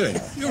 how you doing?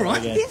 You all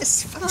right?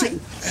 Yes,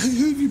 fine.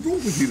 Who have you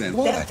brought with you then?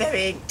 They're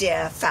very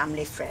dear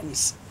family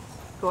friends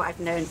who I've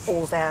known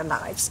all their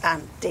lives,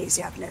 and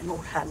Daisy I've known all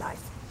her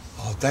life.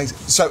 Oh, Daisy.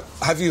 So,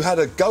 have you had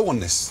a go on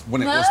this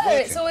when it was working? No,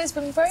 it's always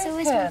been broken. It's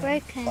always been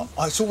broken.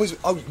 Oh, it's always...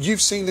 Oh,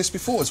 you've seen this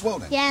before as well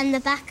then? Yeah, in the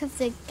back of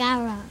the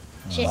garage.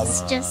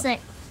 It's just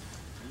like...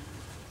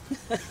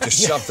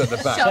 Just shoved at the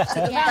back? Shoved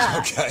at the back.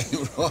 Okay,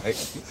 right.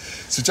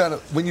 So, Joanna,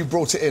 when you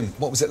brought it in,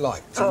 what was it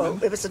like? Do you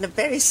remember? It was in a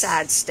very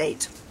sad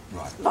state.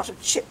 Right. A lot of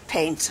chip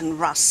paint and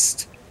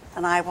rust,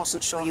 and I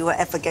wasn't sure you were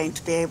ever going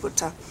to be able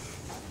to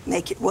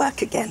make it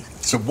work again.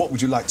 So what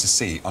would you like to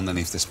see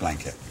underneath this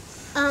blanket?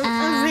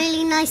 A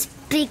really nice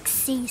big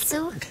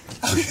seesaw.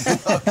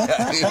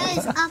 It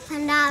goes up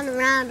and down,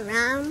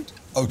 around.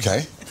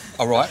 Okay,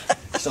 all right.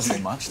 She doesn't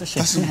do much, does she?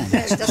 Doesn't want No,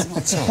 it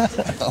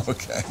doesn't. Oh,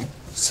 okay.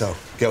 So,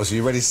 girls, are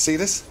you ready to see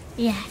this?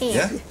 Yeah.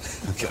 Yeah?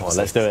 Okay. Come on,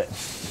 let's do it.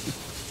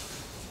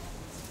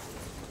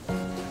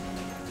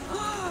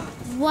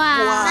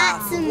 Wow,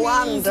 that's amazing.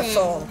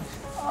 Wonderful.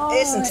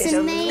 Isn't it's it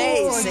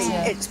amazing? amazing.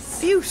 It's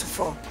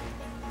beautiful.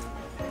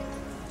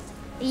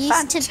 It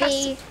used to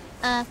be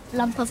a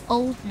lump of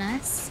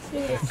oldness.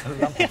 A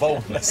lump of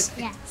oldness?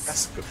 Yes.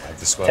 That's a good way to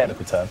describe it.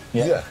 Technical term.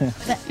 Yeah.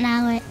 But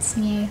now it's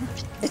new.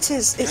 It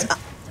is. It's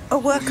a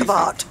work of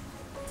art.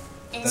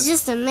 It's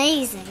just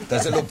amazing.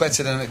 Does it look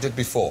better than it did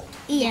before?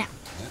 Yeah.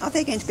 Are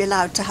they going to be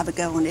allowed to have a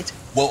go on it?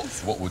 Well,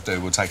 what we'll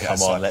do, we'll take it Come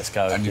outside. on, let's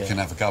go, And you yeah. can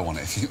have a go on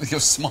it. You're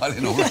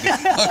smiling already.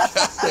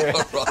 Okay,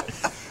 all right.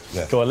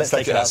 Yeah. Go on, let's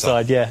take it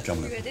outside, yeah.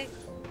 Come on. Ready?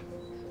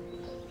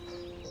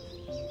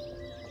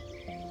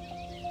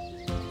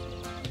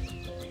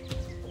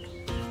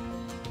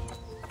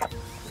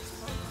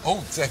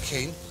 Oh, they're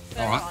keen.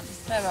 All right.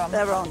 They're on.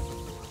 They're on.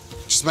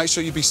 Just make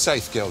sure you be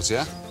safe, girls,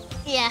 yeah?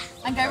 Yeah.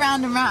 And go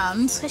round and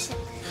round. Push it.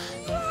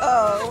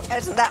 Oh,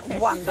 isn't that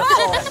wonderful?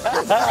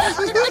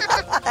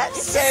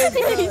 That's so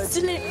good.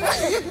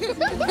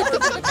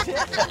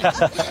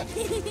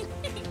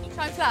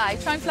 Try and fly,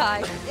 try and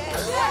fly.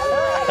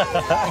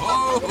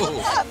 Oh,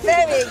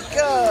 very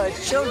good.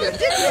 Children,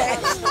 didn't they?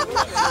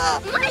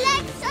 My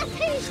legs are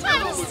too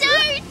tight, so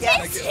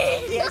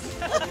twisted. Yes.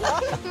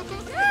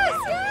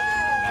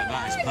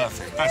 That is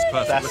perfect. That's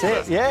perfect. That's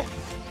it, yeah.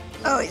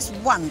 Oh, it's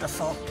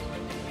wonderful.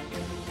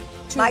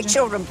 My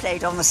children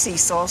played on the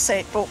seesaw, so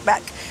it brought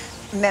back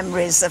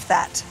memories of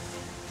that.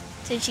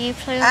 Did you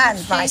play on And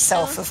the seesaw?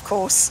 myself, of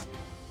course.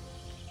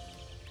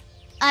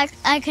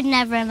 I could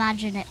never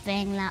imagine it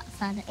being that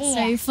fun. It's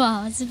so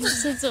fast.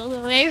 It's all the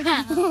way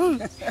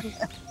around.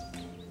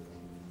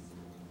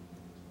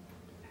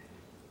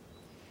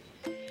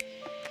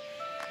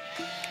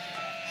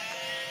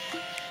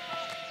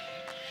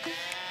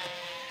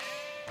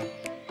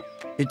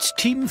 It's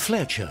Team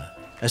Fletcher,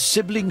 as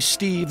siblings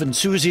Steve and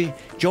Suzie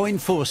join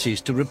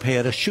forces to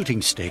repair a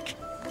shooting stick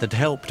that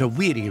helped a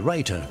weary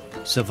writer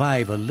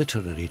survive a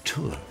literary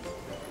tour.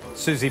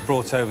 Suzie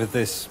brought over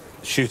this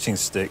shooting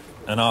stick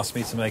and asked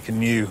me to make a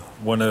new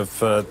one of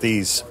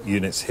these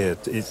units here.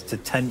 It's to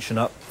tension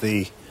up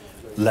the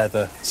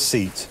leather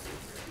seat.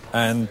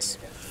 And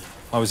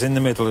I was in the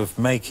middle of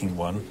making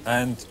one,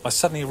 and I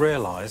suddenly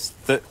realised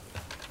that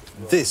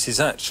this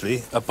is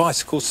actually a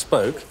bicycle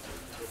spoke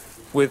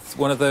with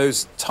one of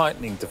those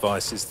tightening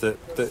devices that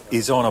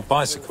is on a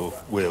bicycle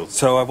wheel.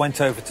 So I went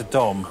over to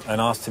Dom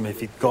and asked him if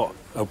he'd got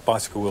a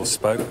bicycle wheel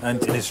spoke,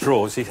 and in his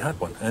drawers he had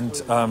one.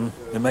 And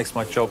it makes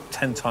my job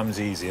 10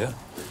 times easier.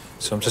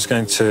 So I'm just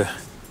going to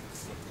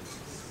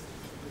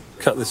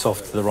cut this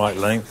off to the right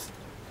length,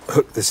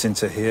 hook this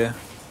into here.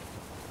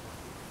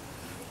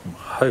 I'm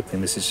hoping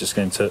this is just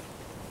going to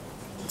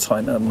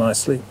tighten up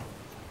nicely.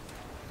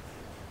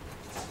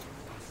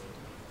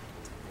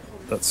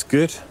 That's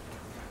good.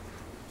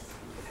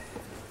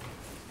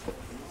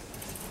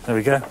 There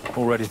we go,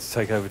 all ready to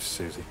take over to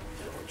Suzie.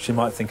 She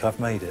might think I've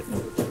made it.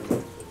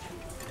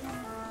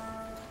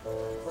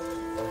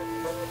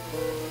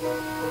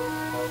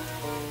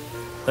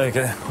 There you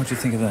go, what do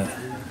you think of that?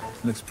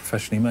 It looks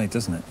professionally made,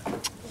 doesn't it?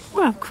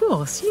 Well, of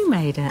course, you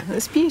made it.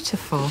 It's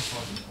beautiful.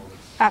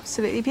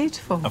 Absolutely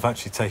beautiful. I've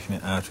actually taken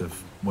it out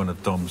of one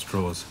of Dom's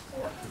drawers.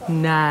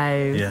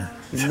 No. Yeah.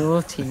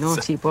 Naughty,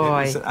 naughty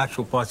boy. It's an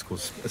actual bicycle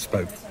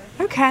spoke.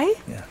 Okay.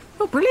 Yeah.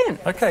 Oh, brilliant.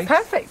 Okay.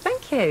 Perfect,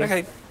 thank you.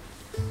 Okay.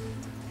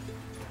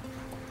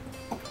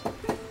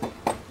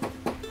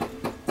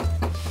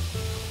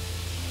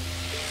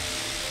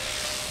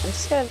 I'm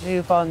just going to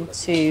move on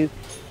to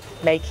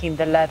making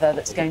the leather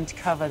that's going to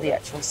cover the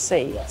actual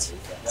seat.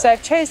 So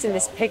I've chosen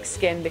this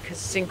pigskin because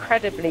it's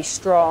incredibly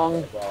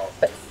strong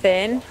but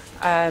thin.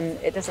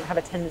 It doesn't have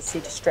a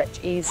tendency to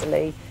stretch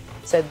easily.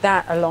 So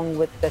that, along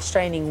with the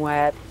straining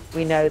wear,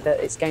 we know that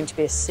it's going to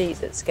be a seat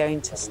that's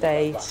going to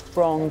stay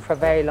strong for a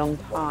very long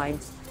time.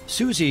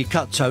 Suzie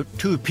cuts out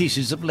 2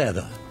 pieces of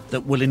leather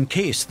that will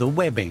encase the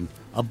webbing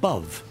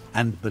above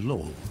and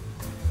below.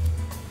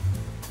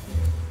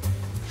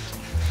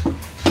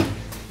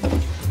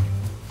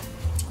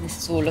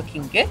 This is all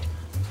looking good.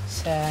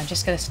 So I'm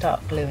just going to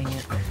start gluing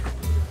it.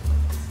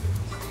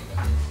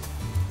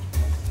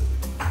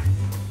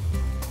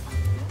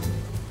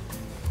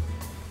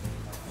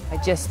 I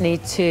just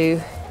need to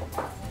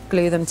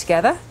glue them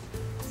together.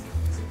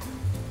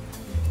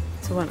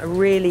 So I want a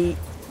really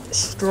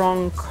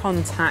strong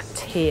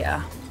contact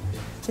here.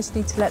 Just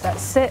need to let that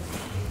sit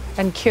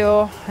and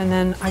cure, and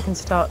then I can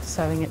start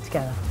sewing it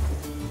together.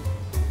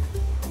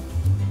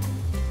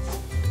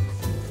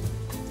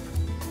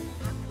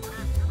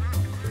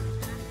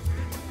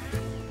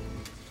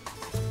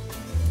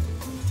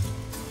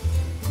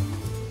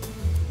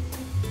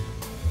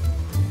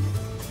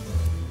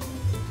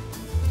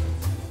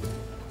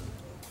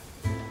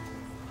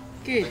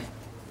 Good.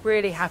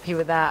 Really happy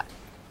with that.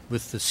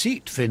 With the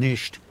seat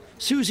finished,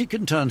 Suzie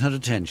can turn her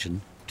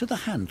attention to the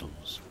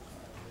handles.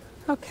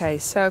 Okay,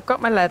 so I've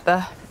got my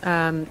leather.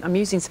 I'm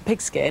using some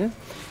pigskin,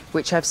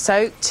 which I've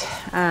soaked,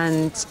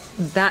 and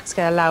that's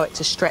going to allow it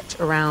to stretch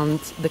around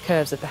the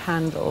curves of the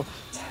handle.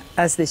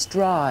 As this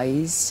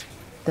dries,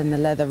 then the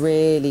leather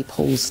really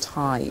pulls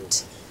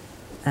tight,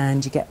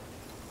 and you get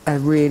a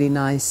really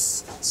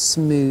nice,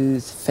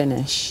 smooth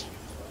finish.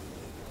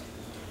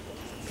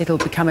 It'll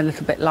become a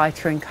little bit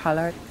lighter in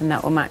colour, and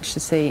that will match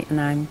the seat,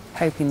 and I'm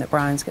hoping that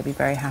Brian's going to be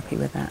very happy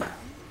with that.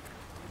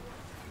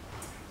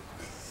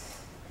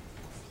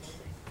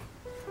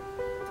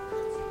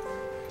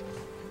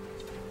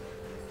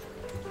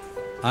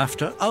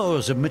 After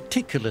hours of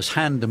meticulous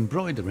hand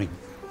embroidering,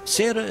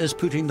 Sara is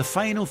putting the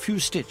final few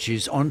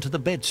stitches onto the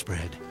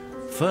bedspread,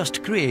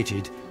 first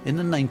created in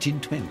the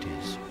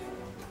 1920s.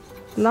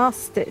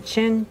 Last stitch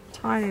in,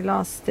 tiny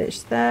last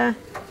stitch there.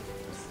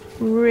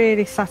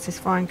 Really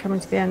satisfying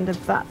coming to the end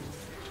of that.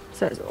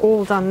 So it's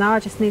all done now. I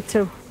just need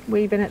to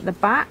weave in at the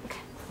back.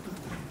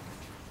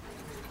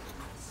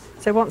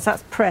 So once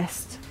that's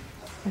pressed,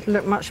 It'll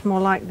look much more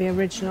like the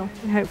original.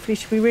 And hopefully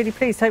she'll be really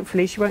pleased.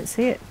 Hopefully she won't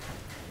see it.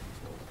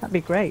 That'd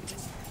be great.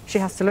 She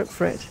has to look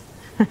for it.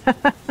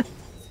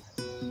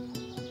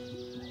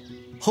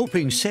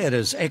 Hoping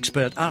Sarah's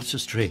expert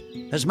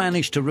artistry has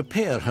managed to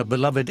repair her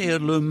beloved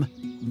heirloom,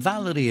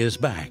 Valerie is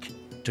back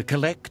to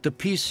collect the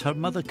piece her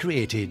mother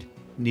created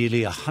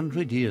nearly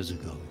 100 years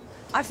ago.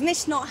 I've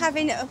missed not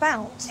having it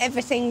about.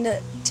 Everything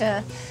that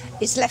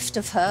is left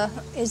of her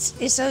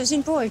is those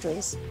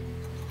embroideries.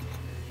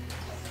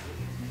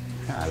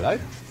 Hello.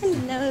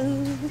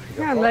 Hello.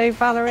 Hello,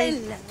 Valerie.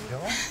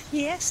 Hello.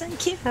 Yes,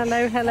 thank you.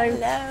 Hello, hello.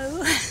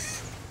 Hello.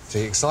 So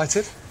you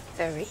excited?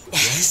 Very,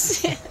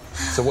 yes.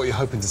 So what are you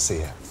hoping to see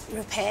here?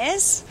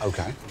 Repairs.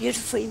 Okay.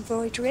 Beautiful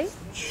embroidery.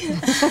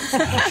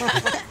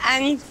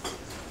 And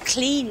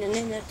clean and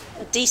in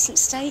a decent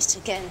state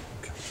again.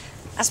 Okay.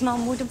 As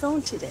Mum would have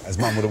wanted it. As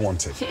Mum would have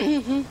wanted.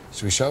 Mm-hmm.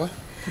 Should we show her?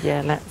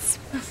 Yeah, let's.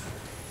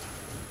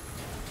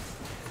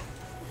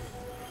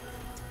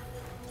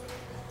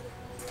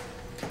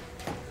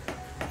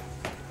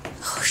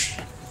 Gosh.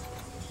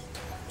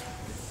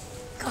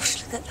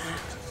 Gosh, look at that.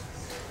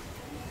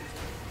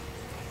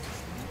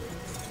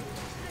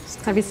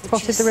 Have you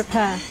spotted the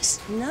repair?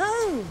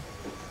 No.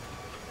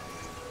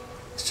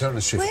 To tell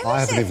the truth, Where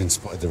I is haven't it? even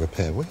spotted the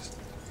repair. Where's it?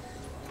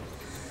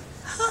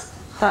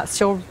 That's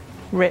your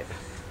rip.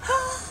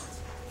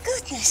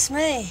 Goodness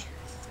me.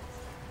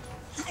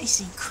 That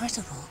is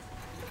incredible.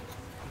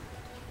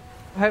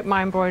 I hope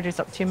my embroidery's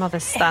up to your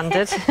mother's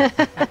standard.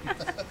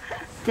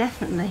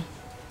 Definitely.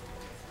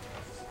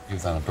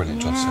 You've done a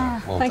brilliant job,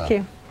 Sarah. Well Thank done.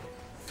 you.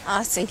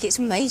 I think it's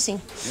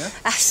amazing. Yeah?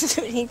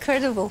 Absolutely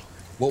incredible.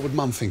 What would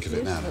Mum think of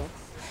it now? Then?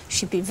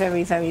 She'd be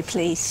very, very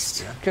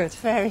pleased. Yeah. Good.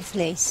 Very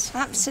pleased.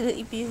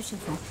 Absolutely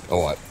beautiful.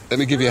 All right, let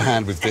me give you a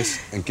hand with this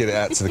and get it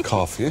out to the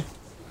car for you.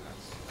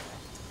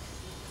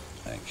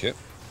 Thank you.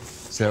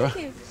 Sarah?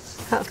 Thank you.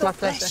 That's God my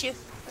bless pleasure. you.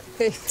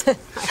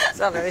 Thanks,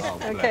 Valerie.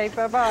 Okay,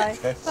 bye-bye.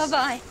 Okay.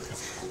 Bye-bye.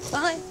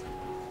 Bye.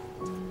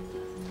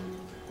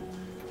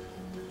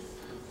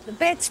 The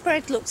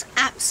bedspread looks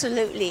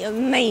absolutely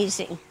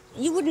amazing.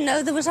 You wouldn't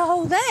know there was a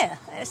hole there.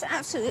 It's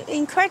absolutely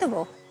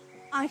incredible.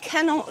 I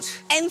cannot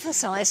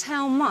emphasise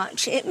how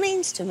much it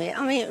means to me.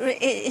 I mean,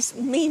 it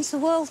means the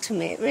world to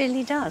me. It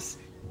really does.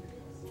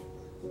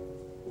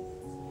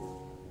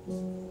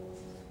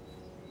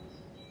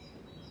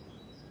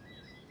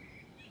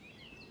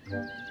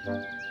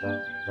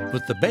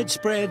 With the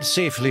bedspread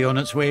safely on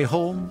its way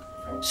home,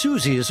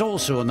 Suzie is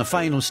also in the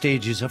final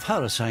stages of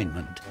her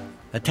assignment,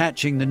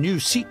 attaching the new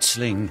seat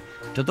sling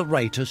to the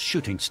writer's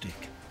shooting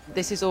stick.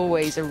 This is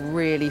always a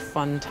really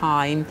fun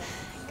time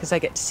because I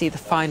get to see the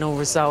final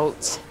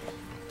result.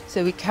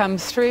 So we come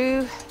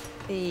through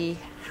the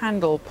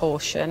handle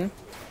portion,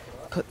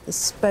 put the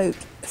spoke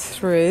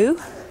through.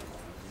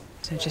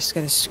 So just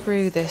going to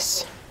screw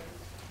this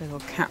little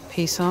cap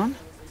piece on.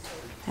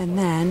 And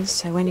then,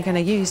 so when you're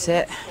going to use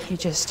it, you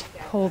just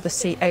pull the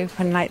seat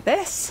open like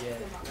this.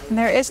 And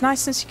there it is,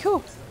 nice and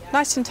secure,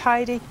 nice and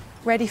tidy,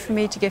 ready for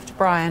me to give to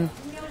Brian.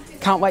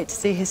 Can't wait to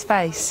see his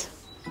face.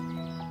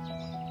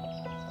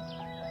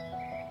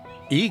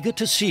 Eager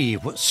to see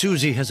what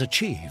Suzie has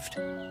achieved,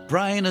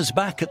 Brian is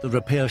back at the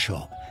repair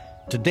shop,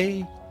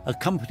 today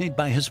accompanied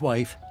by his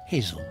wife,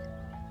 Hazel.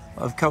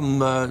 I've come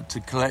to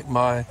collect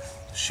my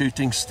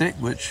shooting stick,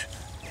 which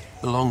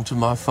belonged to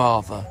my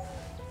father.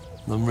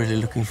 I'm really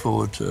looking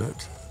forward to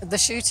it. The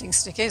shooting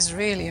stick is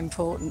really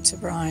important to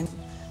Brian.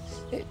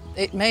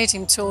 It made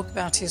him talk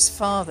about his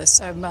father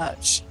so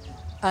much,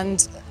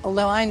 and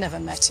although I never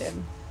met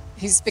him,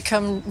 he's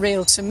become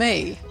real to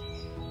me.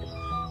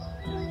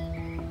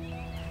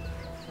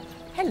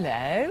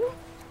 Hello.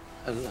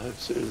 Hello,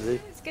 Susie.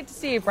 It's good to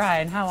see you,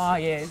 Brian. How are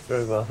you?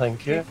 Very well,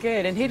 thank you.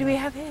 Good. And who do we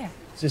have here?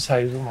 Is this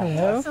Hazel?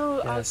 Hello.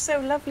 Oh, Yes. so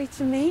lovely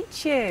to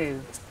meet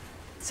you.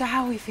 So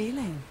how are we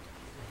feeling?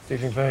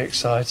 Feeling very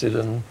excited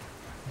and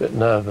a bit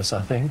nervous,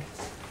 I think.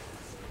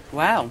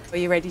 Well, are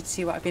you ready to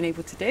see what I've been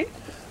able to do?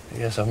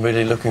 Yes, I'm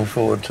really looking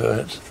forward to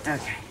it.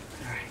 Okay.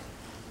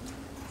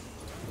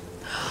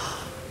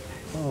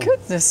 All right.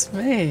 Goodness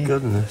me.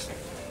 Goodness.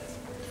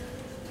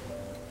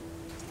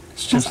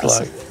 It's just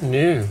like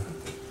new.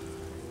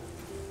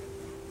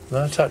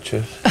 May I touch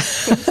it?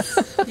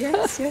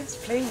 Yes,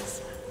 yes,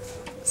 please.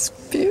 It's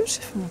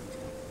beautiful.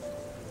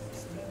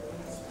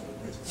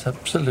 It's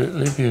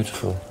absolutely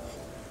beautiful.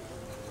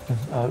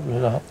 Open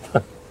it up.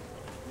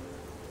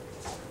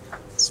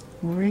 It's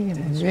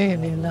really,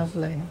 really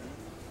lovely.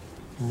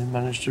 And you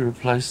managed to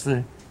replace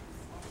the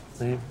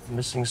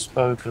missing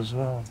spoke as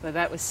well. So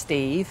that was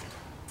Steve.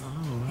 Oh,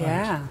 right.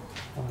 Yeah.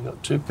 Well, we've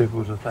got two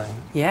people to thank.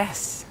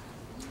 Yes.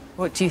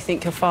 What do you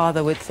think your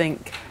father would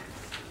think?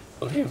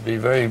 Well, he'd be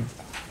very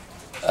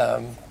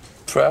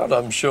proud,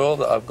 I'm sure,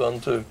 that I've gone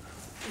to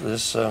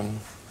this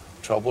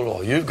trouble,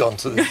 or you've gone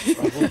to this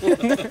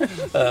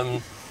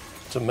trouble,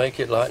 to make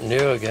it like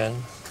new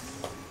again.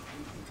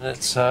 And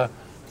it's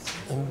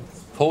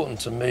important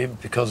to me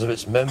because of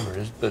its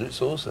memories, but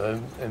it's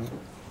also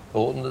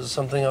important as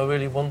something I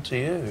really want to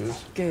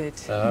use. Good.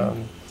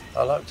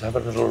 I like to have a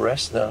little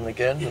rest now and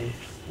again and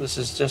This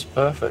is just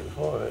perfect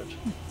for it.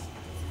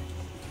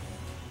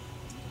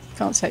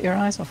 Can't take your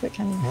eyes off it,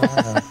 can you?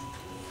 No.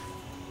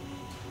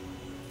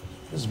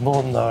 It's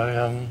more than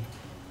I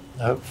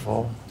hoped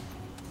for.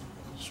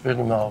 It's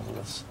really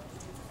marvellous.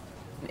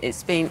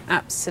 It's been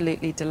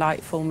absolutely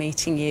delightful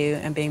meeting you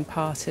and being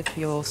part of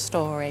your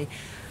story.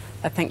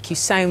 I thank you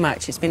so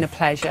much. It's been a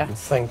pleasure.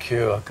 Thank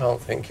you. I can't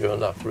thank you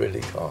enough,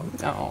 really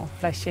can't. Oh,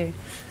 bless you.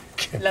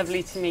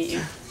 Lovely to meet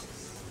you.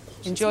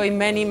 Enjoy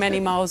many, many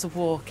miles of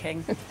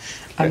walking.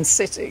 And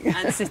sitting.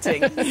 And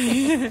sitting.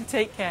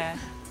 Take care.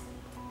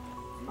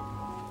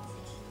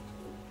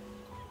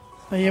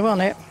 Are you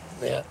on it?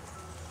 Yeah.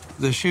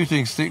 The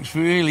shooting stick's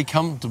really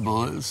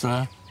comfortable. It's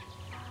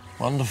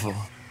wonderful.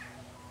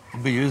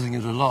 I'll be using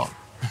it a lot.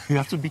 You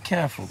have to be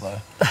careful, though.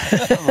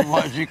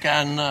 Otherwise you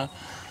can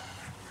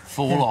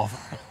fall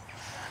off.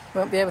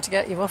 Won't be able to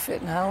get you off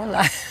it now, will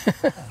I?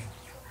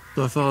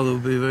 My father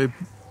would be very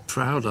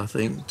proud, I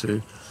think,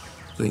 to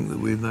think that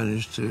we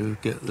managed to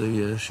get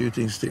the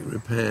shooting stick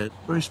repaired.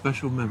 Very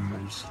special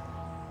memories.